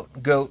talking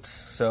about GOATs,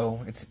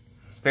 so it's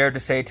fair to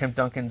say Tim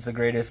Duncan's the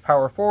greatest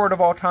power forward of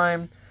all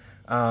time.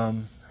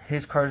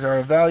 His cards are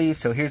of value,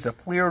 so here's a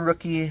Fleer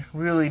rookie.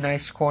 Really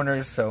nice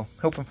corners, so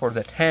hoping for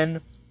the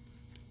 10.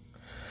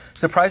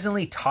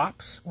 Surprisingly,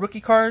 Topps rookie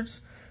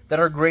cards that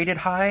are graded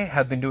high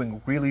have been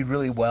doing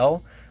really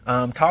well.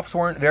 Topps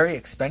weren't very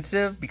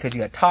expensive because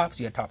you had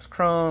Topps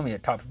Chrome, you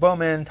had Topps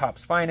Bowman,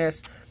 Topps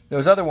Finest.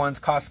 Those other ones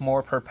cost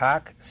more per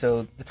pack,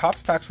 so the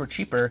Topps packs were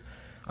cheaper.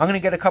 I'm going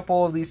to get a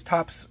couple of these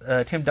Topps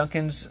Tim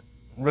Duncan's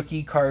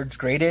rookie cards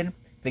graded.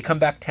 If they come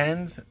back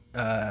 10s,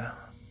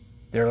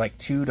 they're like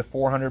 $200 to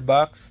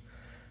 $400.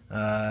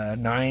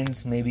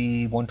 9s,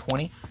 maybe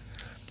 $120.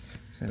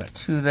 So I got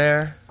 2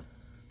 there.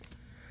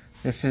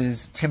 This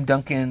is Tim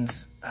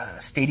Duncan's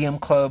Stadium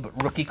Club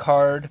rookie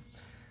card.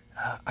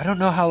 I don't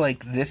know how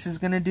like this is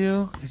going to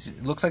do.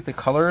 It looks like the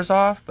color is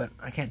off, but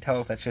I can't tell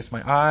if that's just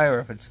my eye or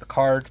if it's the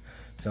card.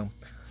 So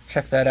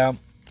check that out.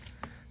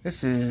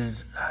 This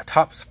is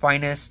Topps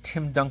Finest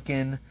Tim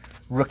Duncan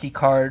rookie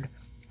card.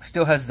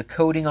 Still has the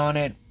coating on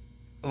it.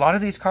 A lot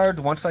of these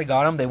cards, once I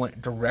got them, they went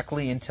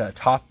directly into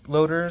top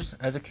loaders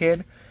as a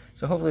kid.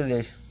 So hopefully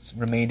they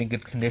remained in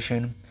good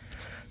condition.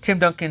 Tim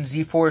Duncan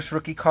Z-Force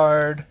rookie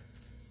card.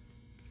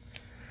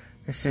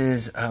 This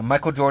is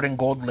Michael Jordan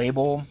gold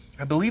label.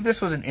 I believe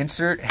this was an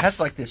insert. It has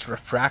like this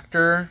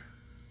refractor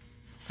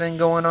thing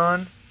going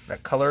on.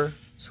 That color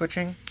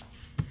switching.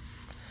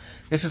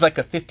 This is like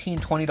a $15,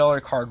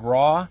 $20 card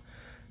raw.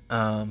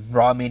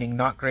 Raw meaning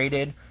not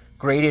graded.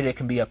 Graded, it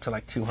can be up to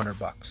like 200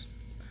 bucks.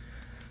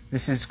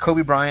 This is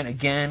Kobe Bryant,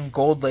 again,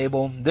 gold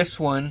label. This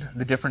one,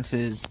 the difference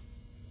is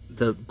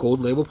the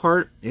gold label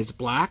part is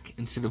black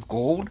instead of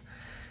gold.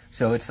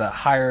 So it's the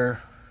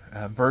higher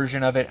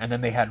version of it. And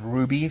then they had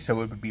ruby,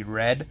 so it would be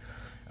red.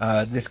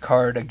 This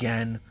card,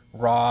 again,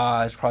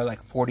 raw is probably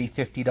like $40,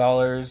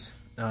 $50.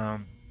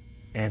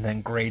 And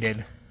then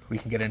graded, we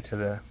can get into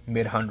the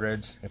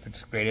mid-hundreds if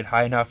it's graded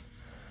high enough.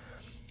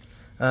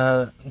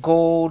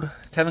 Gold,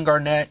 Kevin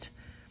Garnett,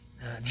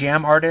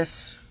 Jam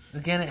Artists.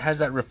 Again, it has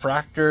that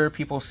refractor.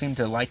 People seem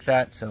to like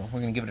that, so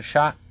we're going to give it a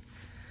shot.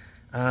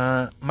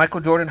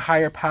 Michael Jordan,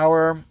 Higher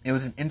Power. It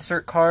was an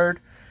insert card.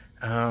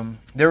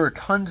 There were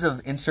tons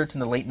of inserts in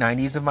the late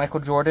 90s of Michael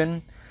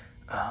Jordan.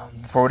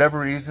 For whatever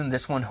reason,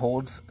 this one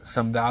holds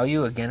some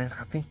value. Again,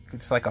 I think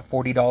it's like a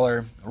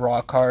 $40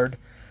 raw card.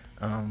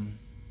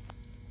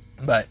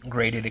 But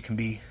graded, it can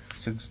be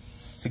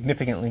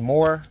significantly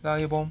more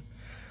valuable.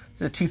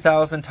 It's a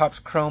 2000 Topps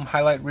Chrome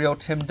Highlight Reel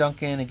Tim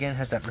Duncan. Again,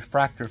 has that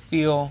refractor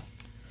feel.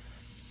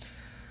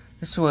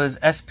 This was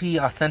SP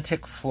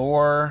Authentic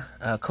Floor,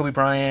 Kobe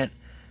Bryant,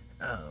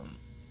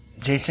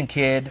 Jason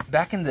Kidd.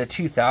 Back in the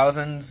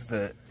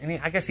 2000s,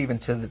 I guess even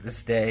to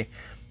this day,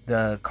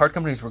 the card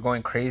companies were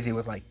going crazy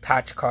with like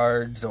patch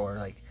cards or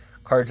like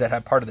cards that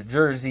had part of the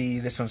jersey.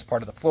 This one's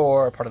part of the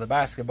floor, part of the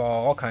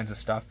basketball, all kinds of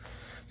stuff.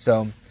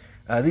 So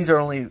these are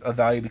only of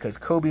value because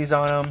Kobe's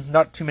on them.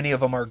 Not too many of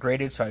them are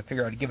graded, so I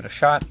figured I'd give it a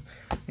shot.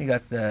 You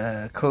got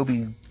the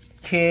Kobe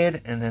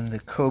Kidd and then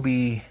the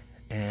Kobe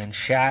and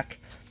Shaq.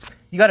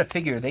 You got to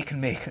figure they can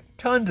make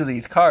tons of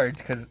these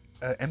cards because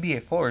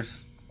NBA floor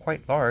is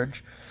quite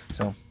large.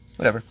 So,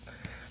 whatever.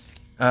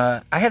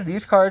 I had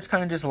these cards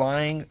kind of just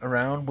lying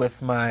around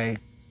with my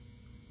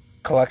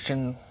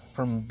collection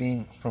from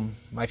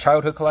my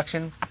childhood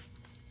collection.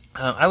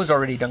 I was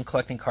already done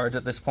collecting cards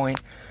at this point,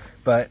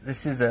 but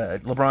this is a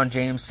LeBron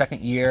James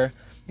second year.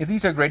 If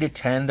these are graded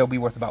 10, they'll be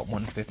worth about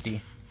 $150.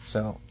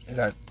 So, I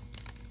got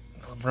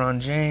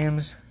LeBron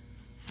James.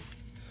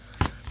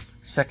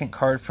 Second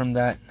card from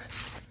that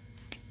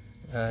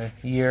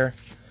year,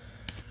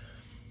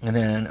 and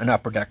then an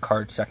Upper Deck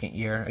card second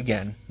year,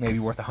 again maybe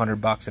worth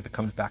 $100 if it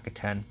comes back at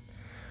 10.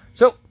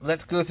 So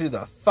let's go through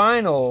the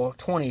final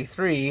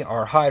 23,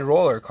 our high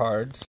roller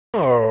cards.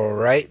 All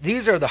right,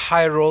 these are the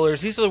high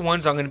rollers. These are the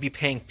ones I'm going to be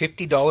paying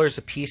 $50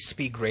 a piece to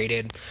be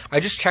graded. I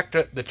just checked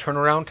the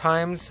turnaround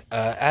times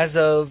as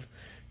of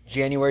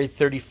January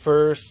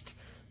 31st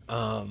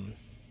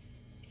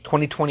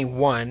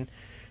 2021.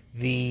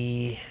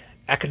 The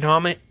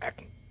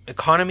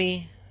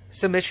economy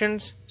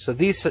submissions, so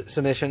these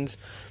submissions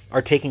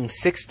are taking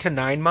 6 to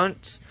 9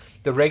 months.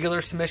 The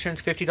regular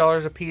submissions,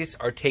 $50 a piece,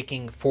 are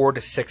taking 4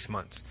 to 6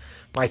 months.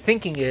 My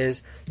thinking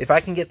is, if I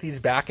can get these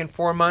back in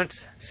 4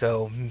 months,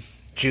 so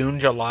June,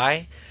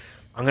 July,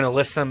 I'm going to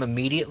list them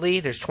immediately.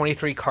 There's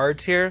 23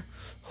 cards here.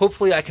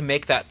 Hopefully I can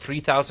make that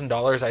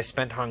 $3,000 I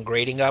spent on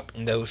grading up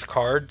in those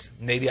cards.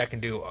 Maybe I can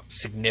do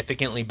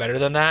significantly better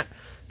than that.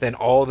 Then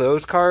all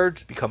those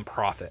cards become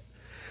profit.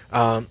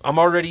 I'm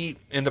already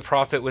in the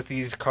profit with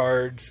these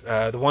cards.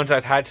 The ones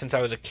I've had since I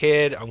was a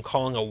kid, I'm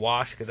calling a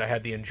wash because I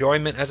had the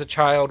enjoyment as a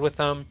child with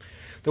them.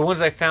 The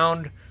ones I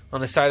found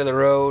on the side of the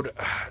road,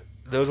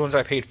 those ones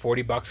I paid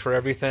 $40 for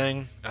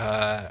everything.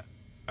 I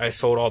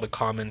sold all the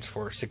commons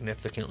for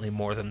significantly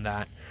more than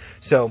that.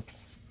 So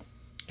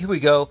here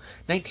we go.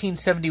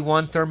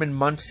 1971 Thurman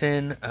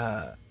Munson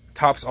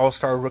Topps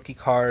All-Star rookie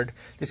card.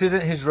 This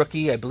isn't his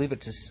rookie. I believe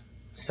it's his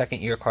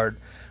second year card.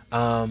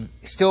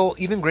 Still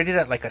even graded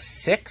at like a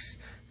 6.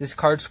 This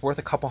card's worth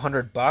a couple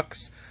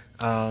 $100.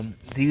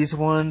 These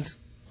ones,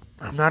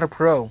 I'm not a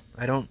pro.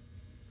 I don't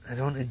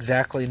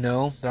exactly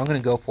know, but I'm gonna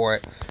go for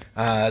it.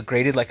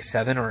 Graded like a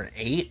 7 or an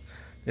 8.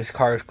 This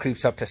card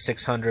creeps up to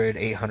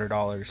 $600,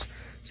 $800.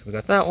 So we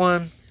got that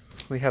one.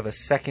 We have a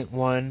second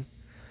one.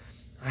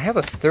 I have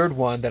a third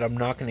one that I'm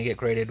not gonna get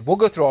graded. We'll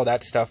go through all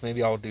that stuff.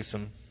 Maybe I'll do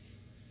some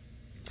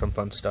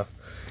fun stuff.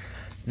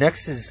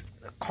 Next is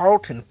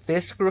Carlton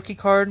Fisk rookie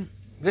card.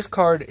 This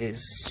card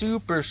is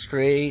super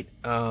straight.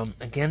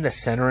 Again, the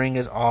centering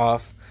is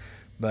off,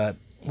 but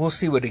we'll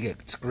see what it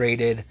gets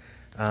graded.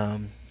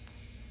 Am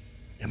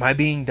I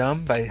being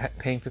dumb by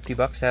paying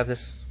 $50 to have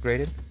this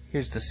graded?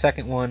 Here's the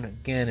second one,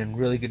 again in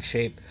really good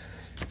shape.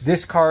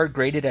 This card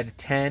graded at a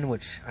 10,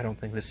 which I don't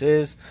think this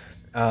is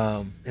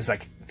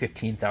like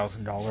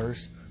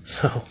 $15,000.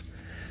 So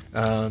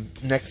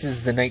next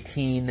is the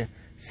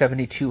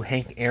 1972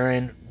 Hank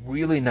Aaron,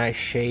 really nice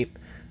shape.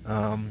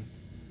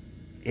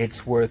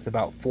 It's worth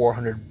about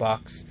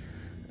 $400.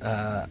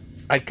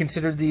 I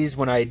considered these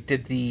when I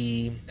did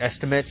the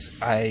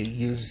estimates. I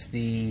used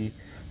the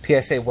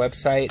PSA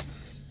website,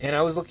 and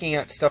I was looking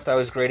at stuff that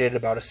was graded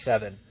about a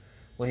 7.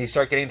 When you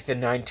start getting to the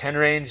 9-10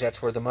 range,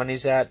 that's where the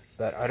money's at,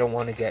 but I don't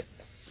want to get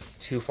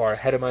too far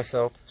ahead of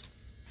myself.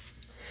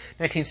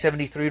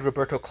 1973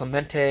 Roberto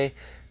Clemente,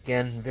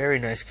 again, very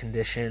nice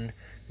condition.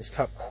 This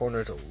top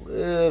corner is a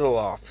little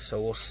off,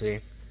 so we'll see.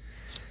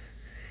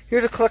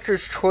 Here's a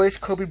collector's choice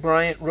Kobe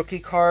Bryant rookie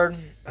card.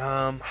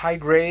 High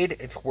grade.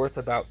 It's worth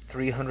about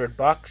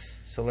 $300.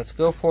 So let's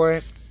go for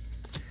it.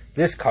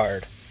 This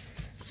card.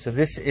 So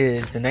this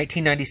is the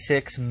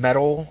 1996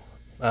 metal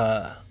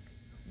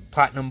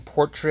Platinum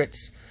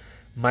Portraits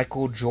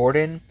Michael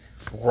Jordan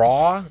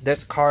Raw.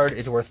 This card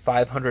is worth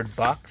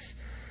 $500.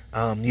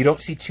 You don't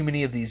see too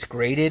many of these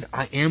graded.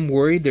 I am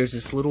worried there's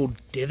this little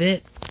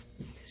divot.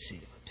 Let's see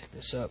if I pick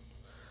this up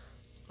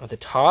at the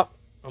top.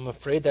 I'm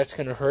afraid that's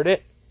going to hurt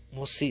it.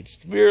 We'll see. It's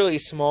really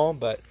small,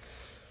 but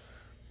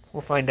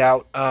we'll find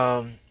out.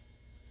 Like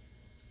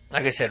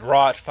I said,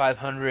 raw, it's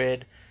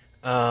 $500.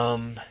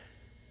 The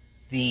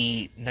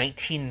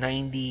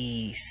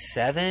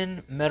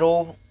 1997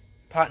 metal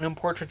Platinum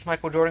Portraits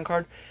Michael Jordan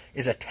card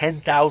is a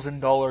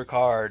 $10,000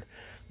 card,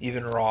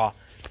 even raw.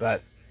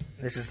 But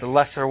this is the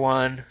lesser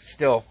one.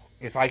 Still,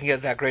 if I can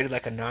get that graded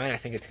like a 9, I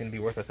think it's going to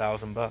be worth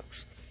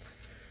 $1,000.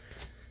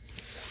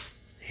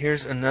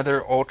 Here's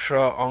another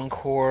Ultra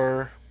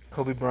Encore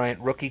Kobe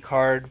Bryant rookie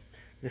card.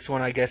 This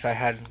one, I guess I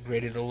had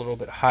graded a little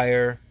bit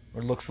higher,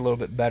 or looks a little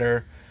bit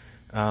better.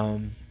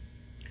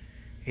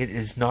 It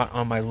is not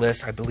on my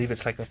list. I believe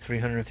it's like a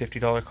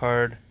 $350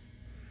 card.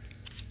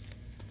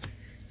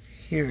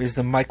 Here is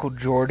the Michael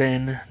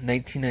Jordan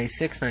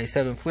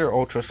 1996-97 Fleer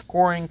Ultra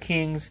Scoring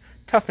Kings.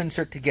 Tough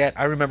insert to get.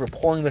 I remember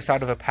pulling this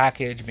out of a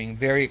package, being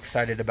very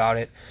excited about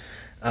it.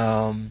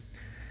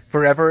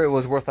 Forever, it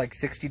was worth like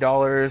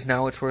 $60.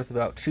 Now it's worth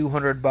about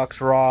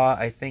 $200 raw,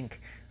 I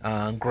think.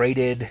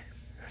 Graded,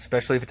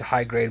 especially if it's a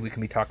high grade, we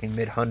can be talking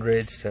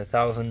mid-hundreds to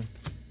 1,000.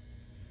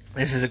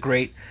 This is a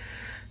great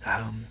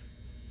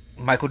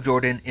Michael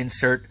Jordan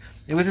insert.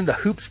 It was in the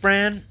Hoops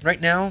brand.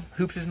 Right now,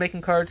 Hoops is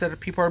making cards that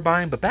people are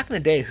buying, but back in the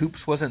day,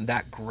 Hoops wasn't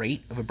that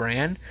great of a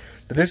brand.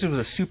 But this was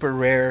a super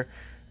rare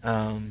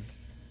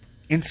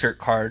insert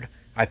card.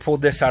 I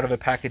pulled this out of a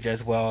package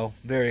as well.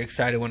 Very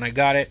excited when I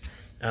got it.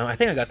 I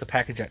think I got the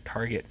package at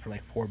Target for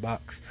like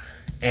 $4.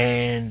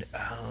 And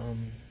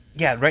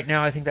yeah, right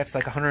now I think that's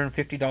like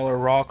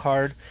 $150 raw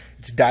card.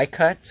 It's die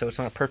cut, so it's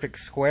not a perfect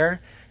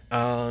square.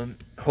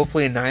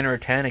 Hopefully a 9 or a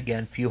 10.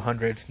 Again, few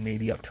hundreds,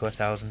 maybe up to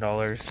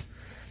 $1,000.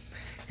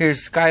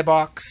 Here's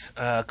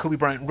Skybox Kobe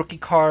Bryant rookie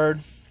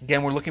card.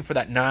 Again, we're looking for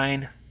that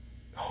 9,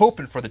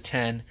 hoping for the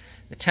 10.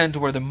 The 10's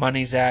where the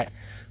money's at.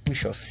 We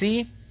shall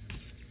see.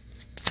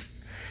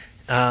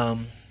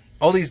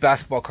 All these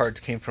basketball cards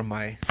came from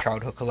my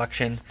childhood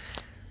collection.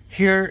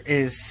 Here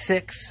is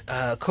 6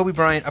 Kobe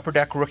Bryant Upper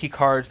Deck rookie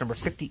cards, number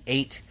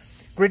 58.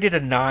 Graded a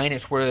 9,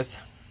 it's worth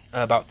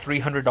about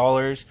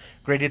 $300.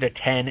 Graded a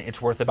 10,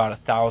 it's worth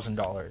about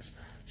 $1,000.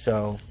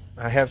 So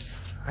I had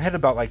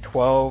about like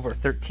 12 or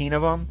 13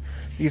 of them.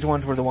 These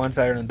ones were the ones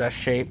that are in the best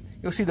shape.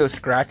 You'll see those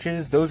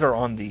scratches. Those are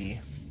on the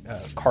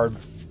card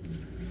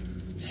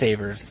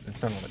savers.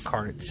 It's not on the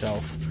card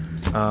itself.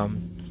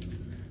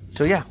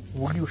 So yeah,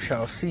 we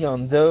shall see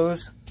on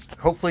those.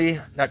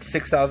 Hopefully that's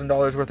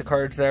 $6,000 worth of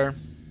cards there.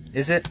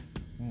 Is it?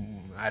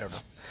 I don't know.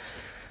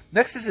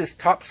 Next is this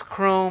Topps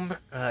Chrome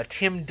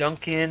Tim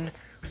Duncan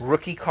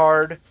rookie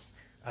card.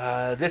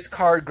 This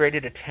card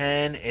graded a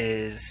 10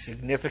 is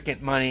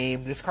significant money.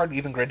 This card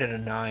even graded a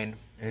 9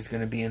 is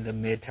going to be in the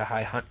mid to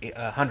high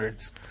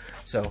hundreds.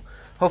 So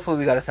hopefully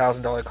we got a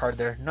 $1,000 card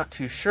there. Not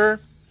too sure.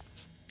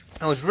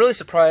 I was really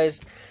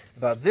surprised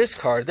about this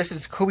card. This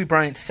is Kobe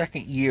Bryant's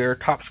second year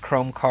Topps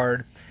Chrome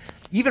card.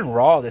 Even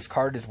raw, this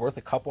card is worth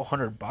a couple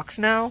 $100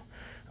 now.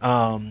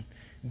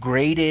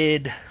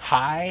 Graded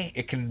high,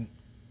 it can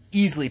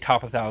easily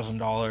top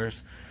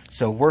 $1,000.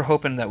 So we're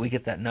hoping that we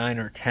get that 9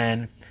 or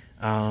 10.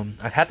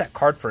 I've had that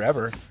card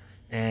forever,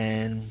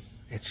 and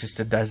it's just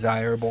a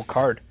desirable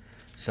card.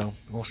 So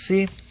we'll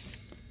see.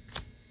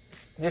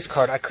 This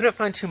card, I couldn't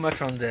find too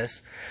much on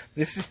this.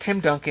 This is Tim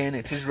Duncan.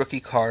 It's his rookie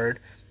card.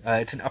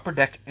 It's an Upper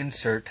Deck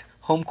insert.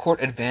 Home Court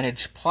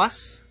Advantage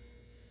Plus.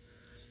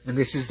 And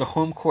this is the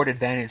Home Court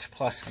Advantage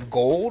Plus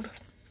Gold.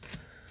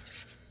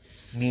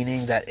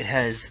 Meaning that it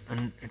has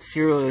it's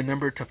serially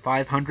numbered to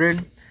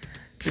 500.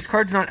 This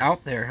card's not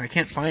out there. I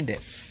can't find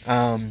it.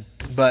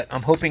 But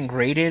I'm hoping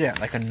graded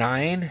at like a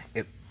 9,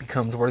 it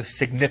becomes worth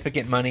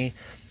significant money.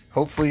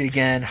 Hopefully,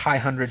 again, high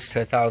hundreds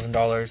to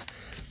 $1,000.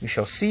 We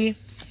shall see.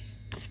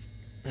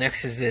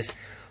 Next is this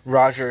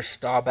Roger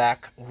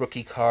Staubach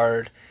rookie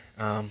card.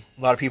 A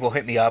lot of people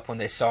hit me up when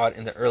they saw it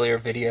in the earlier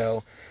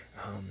video.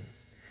 I'm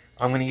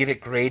going to give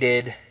it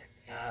graded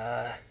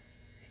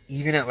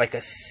even at like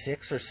a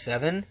 6 or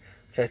 7.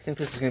 Which I think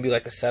this is going to be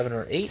like a 7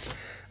 or 8.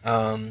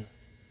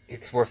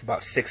 It's worth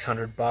about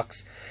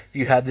 $600. If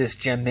you had this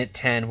Gem Mint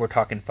 10, we're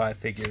talking 5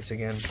 figures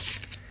again.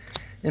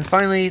 And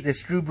finally,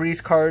 this Drew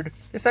Brees card.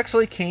 This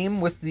actually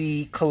came with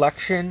the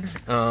collection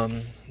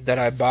that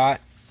I bought,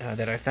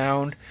 that I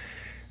found.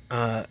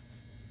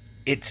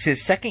 It's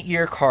his second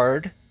year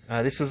card.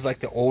 This was like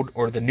the old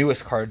or the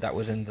newest card that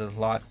was in the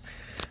lot.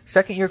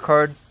 Second year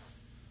card.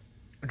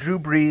 Drew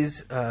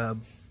Brees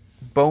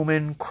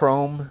Bowman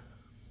Chrome.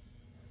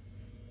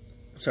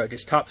 Sorry,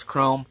 just Topps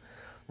Chrome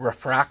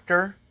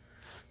Refractor.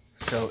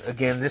 So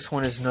again, this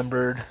one is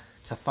numbered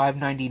to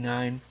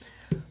 $5.99.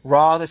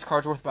 Raw, this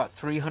card's worth about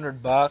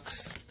 300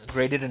 bucks.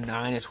 Graded a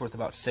 9, it's worth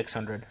about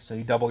 600. So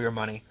you double your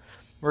money.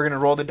 We're going to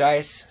roll the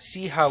dice,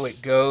 see how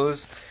it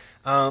goes.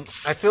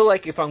 I feel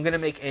like if I'm going to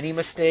make any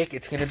mistake,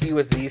 it's going to be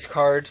with these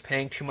cards,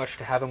 paying too much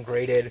to have them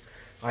graded.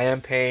 I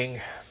am paying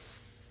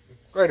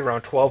right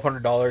around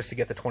 $1,200 to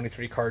get the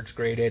 23 cards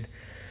graded.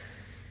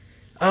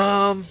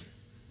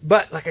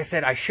 But like I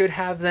said, I should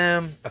have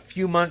them a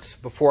few months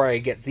before I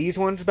get these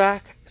ones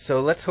back.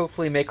 So let's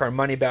hopefully make our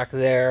money back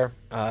there.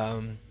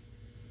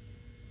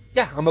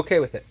 Yeah, I'm okay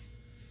with it.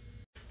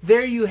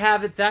 There you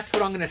have it. That's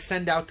what I'm going to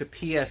send out to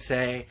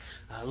PSA.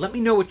 Let me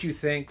know what you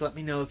think. Let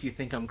me know if you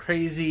think I'm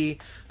crazy,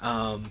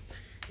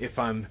 if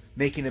I'm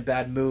making a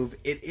bad move.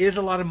 It is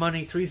a lot of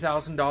money,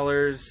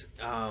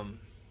 $3,000.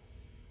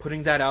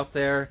 Putting that out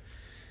there,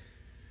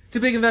 it's a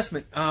big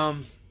investment.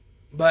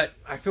 But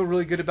I feel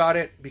really good about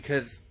it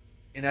because,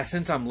 in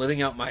essence, I'm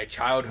living out my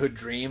childhood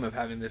dream of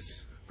having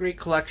this great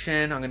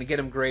collection. I'm going to get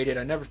them graded.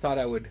 I never thought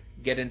I would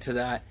get into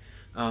that.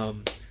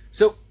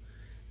 So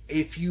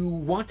if you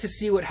want to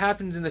see what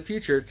happens in the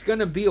future, it's going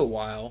to be a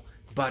while,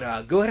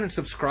 but go ahead and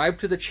subscribe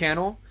to the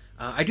channel.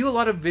 I do a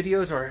lot of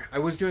videos, or I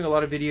was doing a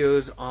lot of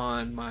videos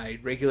on my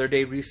regular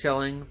day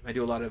reselling. I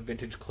do a lot of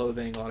vintage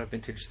clothing, a lot of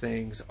vintage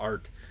things,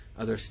 art,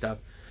 other stuff.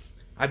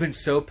 I've been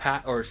so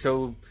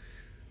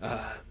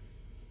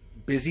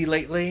busy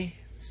lately.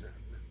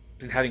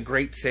 Been having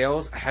great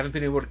sales. I haven't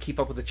been able to keep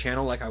up with the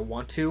channel like I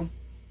want to.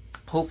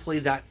 Hopefully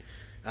that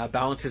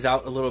balances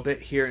out a little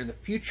bit here in the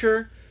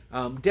future.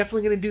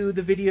 Definitely going to do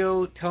the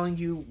video telling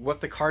you what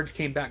the cards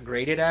came back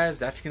graded as.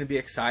 That's going to be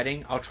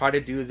exciting. I'll try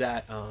to do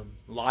that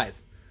live.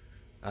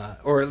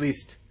 Or at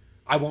least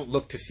I won't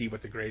look to see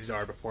what the grades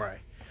are before I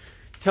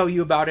tell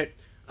you about it.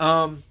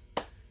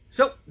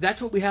 So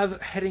that's what we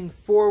have heading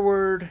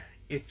forward.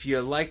 If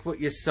you like what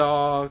you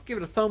saw, give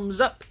it a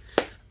thumbs up.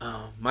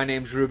 My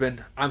name's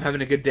Ruben. I'm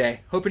having a good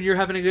day. Hoping you're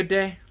having a good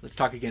day. Let's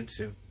talk again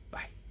soon.